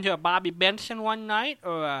should listen to a Bobby Benson one night,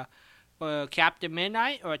 or a Captain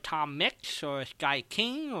Midnight, or a Tom Mix, or a Sky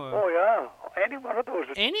King, or Oh, yeah. Any one of those.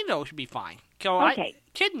 any of those would be fine. So Okay.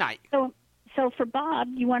 kid night. So for Bob,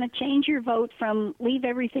 you want to change your vote from leave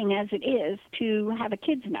everything as it is to have a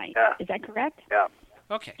kids night. Yeah. Is that correct? Yeah.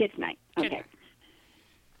 Okay. Kids night. Kid Okay. night.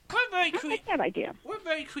 We're very I like that idea. we're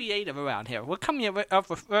very creative around here. We're coming up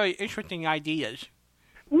with very interesting ideas.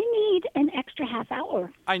 We need an extra half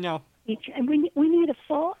hour I know. each, and we need a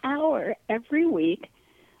full hour every week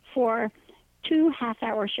for 2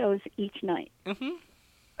 half-hour shows each night. Mhm.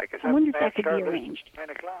 I guess I wonder if that have to could be start listening arranged. at 9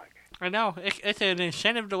 o'clock. I know. It's an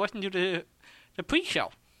incentive to listen to the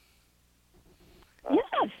pre-show.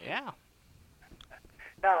 Yes. Yeah.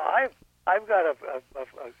 Now, I've got a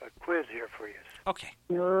quiz here for you. Okay.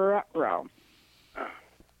 Ruh-roh.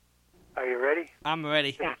 Are you ready? I'm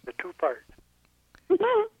ready. Yeah. The two-part.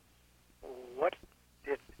 What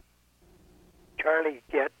did Charlie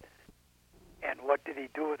get, and what did he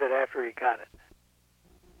do with it after he got it?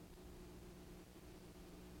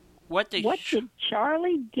 What did What did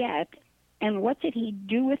Charlie get, and what did he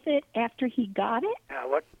do with it after he got it?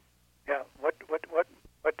 What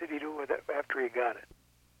did he do with it after he got it?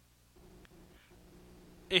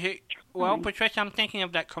 Well, Patricia, I'm thinking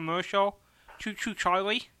of that commercial, Choo Choo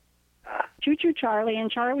Charlie. Choo Choo Charlie and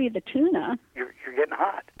Charlie the tuna. You're getting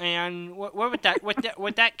hot. And what was that?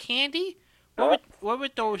 With that candy? What were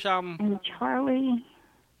those? And Charlie.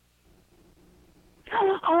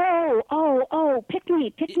 Oh! Pick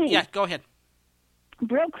me. Yes, go ahead.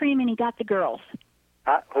 Brill cream, and he got the girls.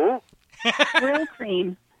 Who? Brill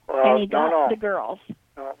cream, Well, and he got the girls.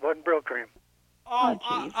 No, it wasn't Brill Cream. Brill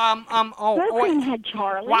cream had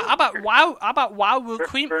Charlie. How about Wild Root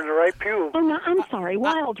Cream? You're in the right pew. Oh no, I'm sorry,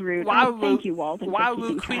 Wild Root. Thank you, Walden. for Wild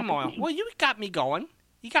keeping Root Cream track of Oil. me. Well, you got me going.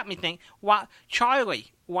 You got me thinking.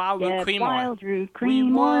 Charlie, Wild Root Yes, Cream Oil. Wild Root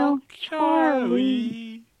Cream Oil,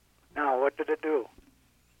 Charlie. Now, what did it do?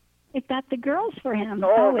 It got the girls for him.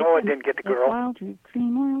 No, it didn't get the girl. Wild Root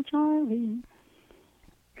Cream Oil, Charlie.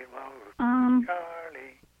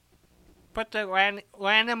 Charlie. But the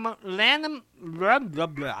random blah blah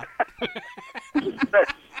blah.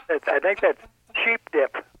 I think that's sheep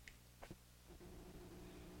dip.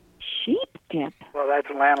 Sheep dip. Well, that's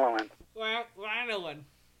lanolin.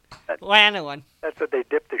 Lanolin. That's what they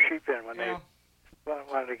dip the sheep in when Yeah. they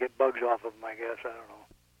wanted to get bugs off of them, I guess. I don't know.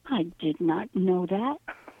 I did not know that.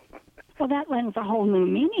 Well, that lends a whole new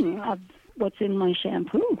meaning of what's in my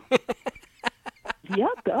shampoo.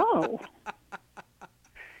 Yucko.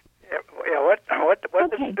 Yeah, what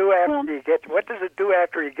does it do after he gets? What does it do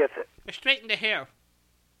after he gets it? Straighten the hair.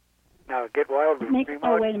 Now get Wild Root Cream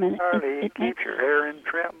Oil, wait a minute. Charlie. It keeps your hair in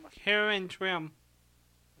trim. Hair and trim.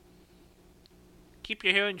 Keep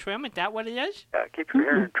your hair in trim. Is that what it is? Yeah, keep your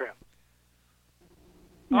hair in trim.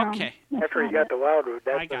 No, Okay. that's After he not got it. the Wild Root,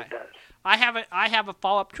 that's I what got it it. does. I have a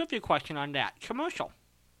follow-up trivia question on that commercial.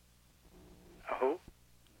 Who?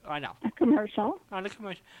 I know. A commercial. On the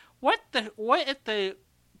commercial. What is the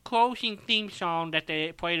closing theme song that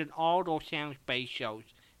they played in all those Sam Spade shows,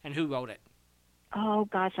 and who wrote it? Oh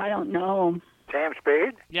gosh, I don't know. Sam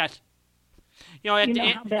Spade? Yes. You know, at You the know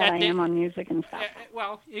end, how bad I am on music and stuff.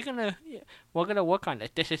 well, we're gonna work on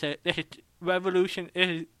it. This is revolution.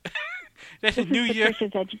 This is New Year.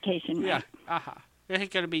 Patricia's education. Yeah. Right? This is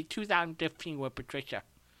gonna be 2015 with Patricia.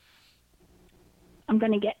 I'm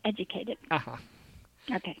going to get educated.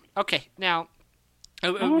 Okay. Okay. Now, I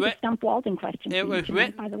have a Stump Walden question. it for you was tonight,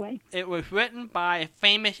 written- by the way. It was written by a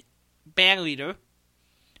famous band leader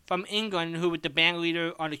from England who was the band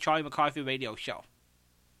leader on the Charlie McCarthy radio show.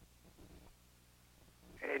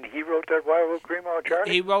 And he wrote that Wild Root Cream Oil,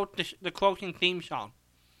 Charlie? He wrote the closing theme song.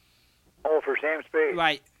 Oh, for Sam Spade.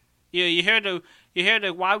 Right. You hear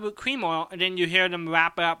the Wild Root Cream Oil, and then you hear them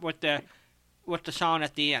wrap it up with the song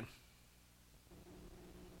at the end.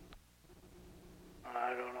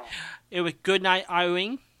 I don't It was Goodnight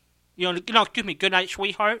Irene. Excuse me, Goodnight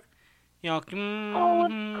Sweetheart. Oh, of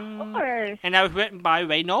course. And that was written by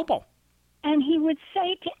Ray Noble. And he would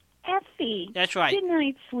say to Effie, That's right. "Good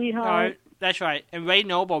night, sweetheart." That's right. And Ray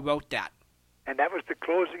Noble wrote that. And that was the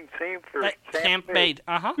closing theme for Sam Spade.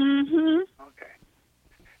 Uh-huh. Mm-hmm. Okay.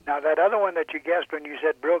 Now, that other one that you guessed when you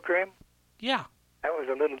said Brill Cream, Yeah. that was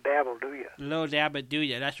a little dabble, do you? Little Dabba Do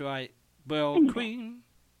Ya. That's right. Brill Cream.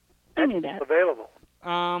 I knew that. Available.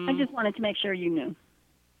 I just wanted to make sure you knew.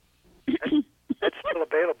 That's still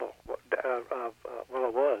available. Well,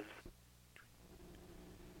 it was.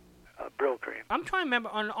 Brill Cream. I'm trying to remember.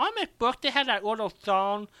 On Amish book, they had that little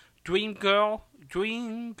song, Dream Girl,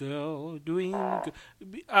 Dream Girl, Dream Girl.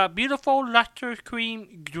 Beautiful Luster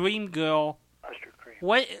Cream, Dream Girl. Luster Cream.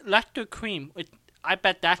 Wait, Luster Cream. I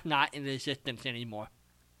bet that's not in existence anymore.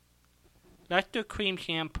 Luster Cream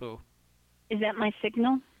shampoo. Is that my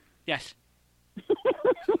signal? Yes.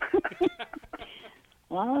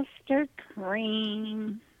 Luster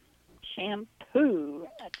Cream shampoo.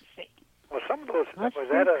 Let's see. Well, some of those,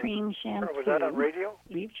 Luster Cream shampoo. was that on radio?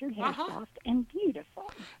 Leaves your hair soft and beautiful.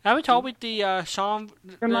 That was always the song.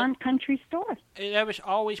 Vermont Country Store. That was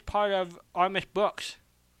always part of Amish books.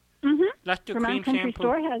 Mm-hmm. Luster Vermont Cream Country shampoo.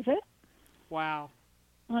 Store has it. Wow.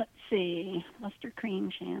 Let's see. Luster Cream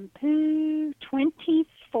shampoo,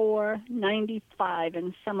 $24.95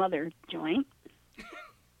 in some other joint.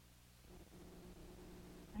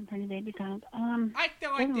 I'm pretty baby count. I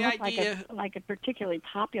still like the doesn't look idea. like a particularly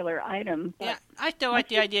popular item. But Yeah, I still like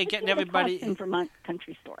the idea of getting everybody. in Vermont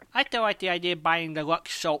Country Store. I still like the idea of buying the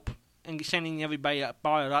Lux soap and sending everybody a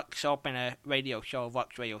bar of Lux soap and a radio show of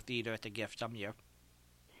Lux Radio Theater as a gift some year.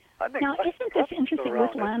 Now, isn't this interesting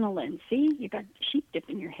with lanolin? See, you got sheep dip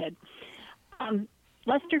in your head.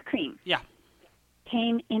 Luster Cream. Yeah.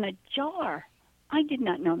 Came in a jar. I did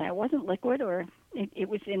not know that. It wasn't liquid, or it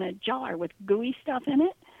was in a jar with gooey stuff in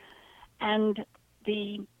it. And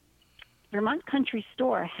the Vermont Country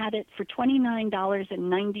Store had it for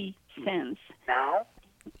 $29.90. Now?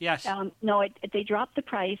 Yes. No, they dropped the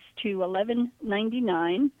price to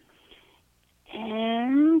 $11.99.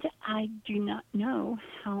 And I do not know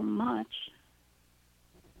how much.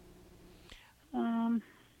 I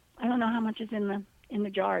don't know how much is in the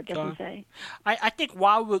jar. It doesn't say. I think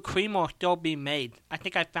Wildwood Cream will still be made. I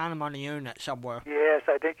think I found them on the internet somewhere. Yes,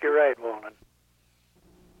 I think you're right, Walden.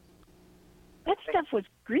 That stuff was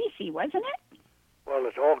greasy, wasn't it? Well,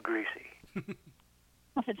 it's all greasy. Well,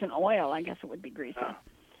 if it's an oil, I guess it would be greasy.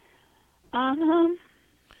 I'm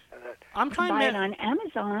trying to buy it on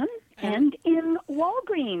Amazon and in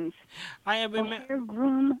Walgreens. I remember hair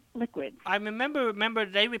groom liquid. I remember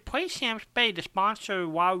they replaced Sam Spade, the sponsor.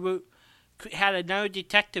 Wildwood had another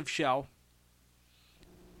detective show,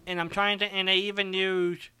 and and they even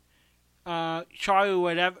used Charles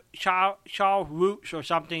Roots or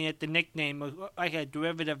something at the nickname, was like a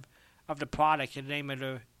derivative of the product, the name of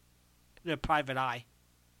the private eye.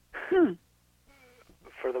 For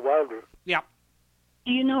the Wild Root. Yep.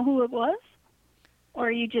 Do you know who it was? Or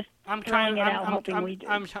are you just throwing it out hoping we do?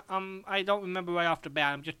 I don't remember right off the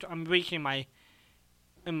bat. I'm reaching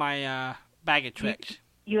in my bag of tricks.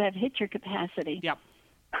 You have hit your capacity. Yep.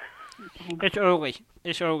 Okay. It's early.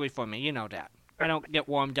 It's early for me. You know that. I don't get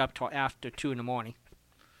warmed up till after 2 in the morning.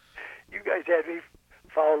 You guys had me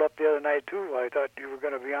fouled up the other night, too. I thought you were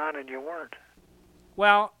going to be on, and you weren't.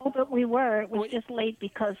 Well... Oh, but we were. It was just late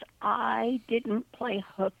because I didn't play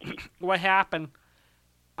hooky. What happened,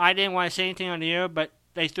 I didn't want to say anything on the air, but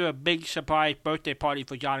they threw a big surprise birthday party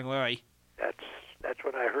for John and Larry. That's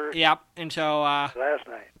what I heard. Yep, and so... last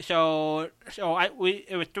night. So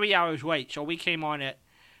it was 3 hours late, so we came on at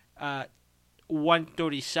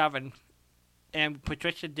 1:37, and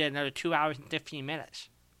Patricia did another 2 hours and 15 minutes.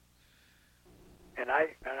 And I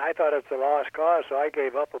thought it's a lost cause, so I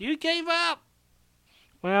gave up. You gave up?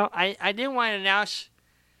 Well, I didn't want to announce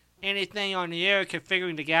anything on the air,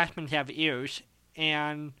 figuring the Gasmans have ears,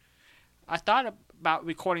 and I thought about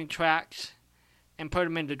recording tracks and put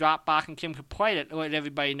them in the Dropbox, and Kim could play it, let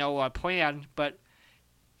everybody know our plan, but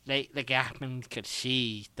the Gasmans could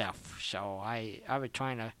see stuff, so I was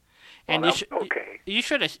trying to. And you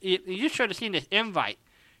should have seen this invite.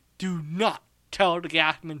 Do not tell the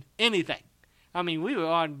Gasmans anything. I mean, we were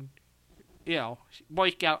on,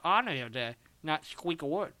 Boy Scout honor here to not squeak a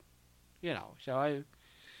word, So I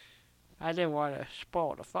didn't want to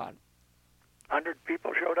spoil the fun. 100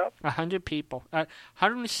 people showed up? 100 people.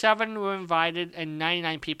 107 were invited, and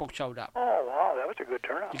 99 people showed up. Oh, wow, that was a good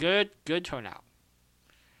turnout. Good turnout.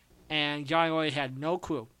 And Johnny Lloyd had no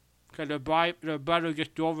clue, because their brother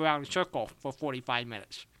just drove around in a circle for 45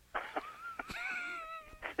 minutes.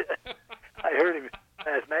 I heard him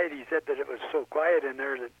Last night he said that it was so quiet in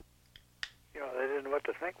there that, they didn't know what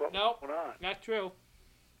to think. What was going on? Not true.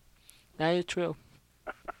 That is true.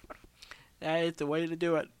 That is the way to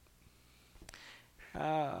do it.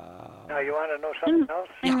 Now, you want to know something else?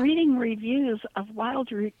 I'm reading reviews of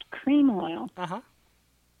Wild Root Cream Oil. Uh-huh.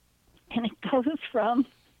 And it goes from,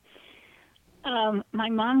 my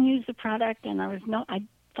mom used the product, and I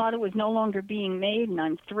thought it was no longer being made, and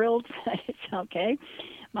I'm thrilled that it's okay.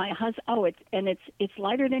 My husband, it's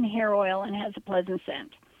lighter than hair oil and has a pleasant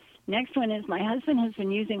scent. Next one is, my husband has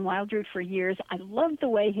been using Wild Root for years. I love the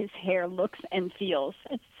way his hair looks and feels.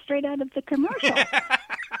 It's straight out of the commercial.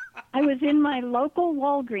 I was in my local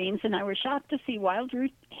Walgreens, and I was shocked to see Wild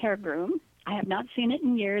Root Hair Groom. I have not seen it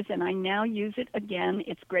in years, and I now use it again.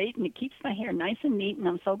 It's great, and it keeps my hair nice and neat, and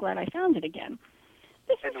I'm so glad I found it again.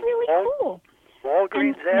 This is really cool.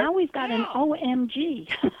 Walgreens and now we've got an OMG.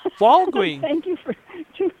 Walgreens. Thank you for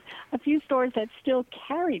a few stores that still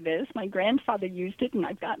carry this. My grandfather used it, and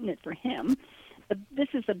I've gotten it for him. But this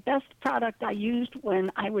is the best product I used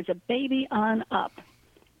when I was a baby on up.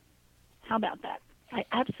 How about that? I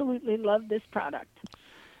absolutely love this product.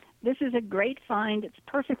 This is a great find. It's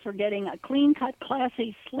perfect for getting a clean-cut,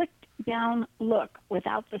 classy, slicked-down look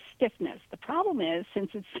without the stiffness. The problem is,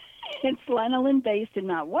 since it's lanolin-based and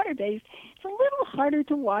not water-based, it's a little harder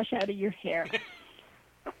to wash out of your hair.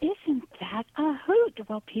 Isn't that a hoot?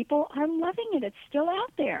 Well, people are loving it. It's still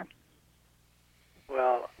out there.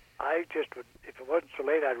 Well, I just would, if it wasn't so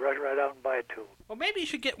late, I'd rush right out and buy it too. Well, maybe you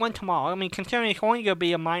should get one tomorrow. I mean, considering it's only going to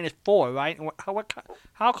be a -4, right?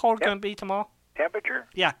 How cold is it going to be tomorrow? Temperature?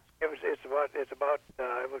 Yeah. It was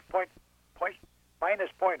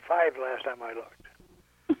minus 0.5 last time I looked.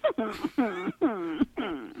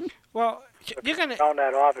 Well, you're gonna round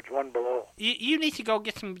that off. It's one below. You need to go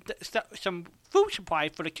get some food supply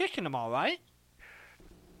for the kitchen tomorrow, right?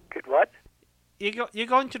 Get what? You're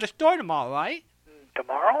going to the store tomorrow, right?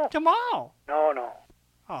 Tomorrow? Tomorrow. No.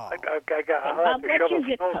 Oh. I'll have to shovel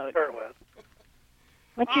snow to start with.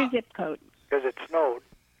 What's your zip code? Because it snowed,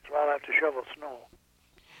 so I'll have to shovel snow.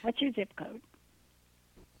 What's your zip code?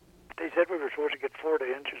 They said we were supposed to get 4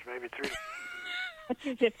 inches, maybe 3. What's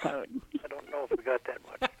your zip code? I don't know if we got that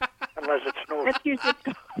much, unless it snows. What's your zip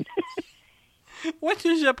code? What's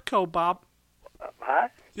your zip code, Bob? Huh?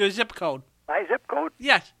 Your zip code. My zip code?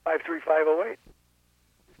 Yes. 53508.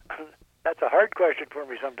 That's a hard question for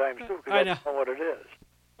me sometimes, too, because I don't know what it is.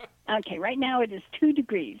 Okay, right now it is 2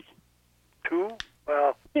 degrees. 2?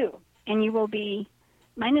 Well... 2. And you will be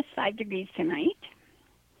 -5 degrees tonight.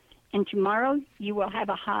 And tomorrow you will have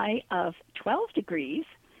a high of 12 degrees.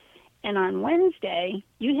 And on Wednesday,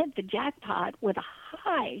 you hit the jackpot with a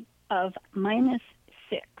high of -6.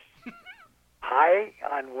 High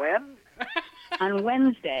on when? On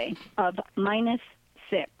Wednesday of -6.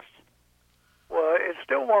 Well, it's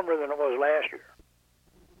still warmer than it was last year.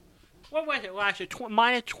 What was it last year?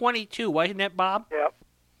 -22, wasn't it, Bob? Yep.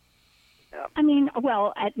 I mean,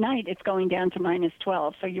 well, at night it's going down to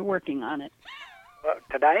 -12, so you're working on it.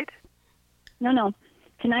 Tonight? No.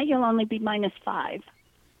 Tonight you'll only be -5.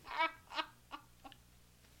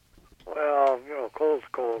 Well, cold's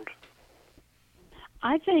cold.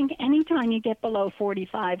 I think anytime you get below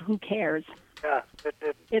 45, who cares? Yeah.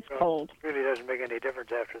 It's cold. It really doesn't make any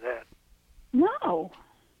difference after that. No.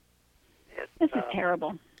 This is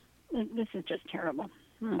terrible. This is just terrible.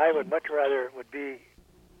 I would much rather it would be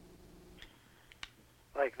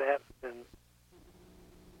like that than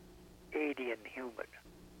 80 and humid.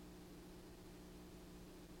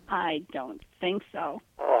 I don't think so.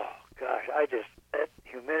 Oh, gosh, that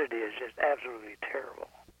humidity is just absolutely terrible.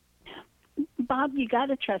 Bob, you got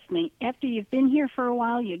to trust me. After you've been here for a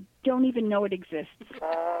while, you don't even know it exists.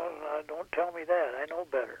 Oh, don't tell me that. I know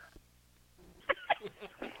better.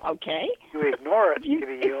 Okay. You ignore it, You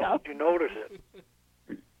notice it.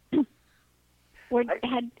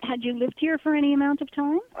 Had you lived here for any amount of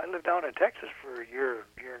time? I lived down in Texas for a year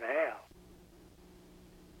and a half.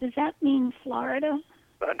 Does that mean Florida?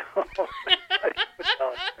 No.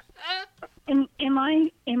 Am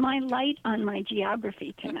I light on my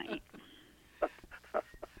geography tonight?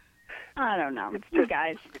 I don't know. You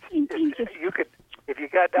guys, you could, if you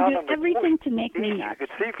got down on the everything coast, to make me nuts,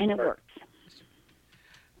 and it works.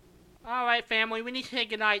 All right, family, we need to say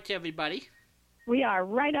goodnight to everybody. We are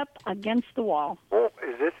right up against the wall. Oh,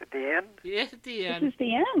 is this at the end? Yes, at the end. This is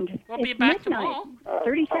the end. We'll be it's back midnight. tomorrow.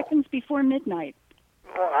 30 seconds before midnight.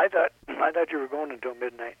 Oh, I thought you were going until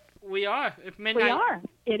midnight. We are. It's midnight. We are.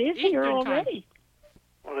 It is Eastern here time. already.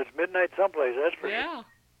 Well, it's midnight someplace, that's for sure. Yeah.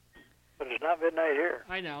 But it's not midnight here.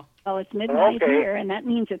 I know. Well, it's midnight Okay. here, and that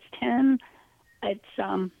means it's 10. It's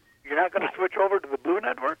You're not going to switch over to the Blue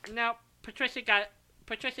Network? No, Patricia got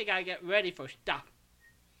Patricia got to get ready for stuff.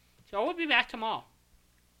 So we'll be back tomorrow.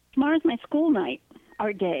 Tomorrow's my school night,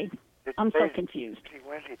 or day. It's I'm so Thursday, confused.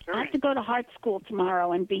 Wednesday, I have Thursday. to go to Heart School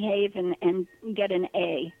tomorrow and behave and get an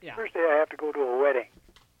A. Yeah. Thursday I have to go to a wedding.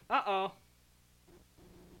 Uh-oh.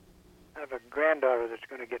 I have a granddaughter that's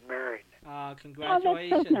going to get married. Oh, that's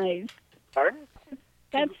Congratulations. so nice. Pardon?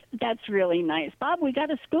 That's really nice. Bob, we got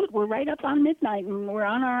to scoot. We're right up on midnight, and we're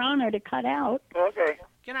on our honor to cut out. Okay.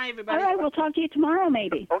 Good night, All everybody. right, we'll talk to you tomorrow,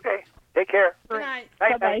 maybe. Okay. Take care. Good night.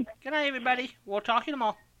 Night, Bye-bye. night. Good night, everybody. We'll talk to you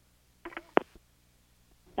tomorrow.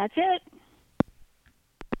 That's it.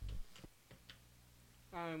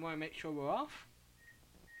 I want to make sure we're off.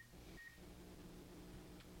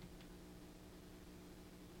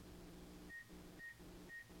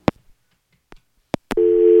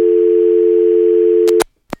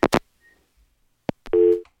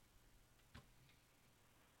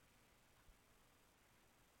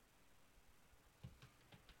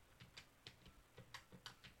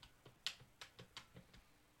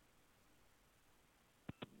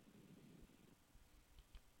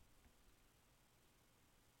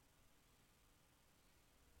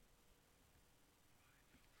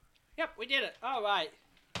 Yep, we did it. All right.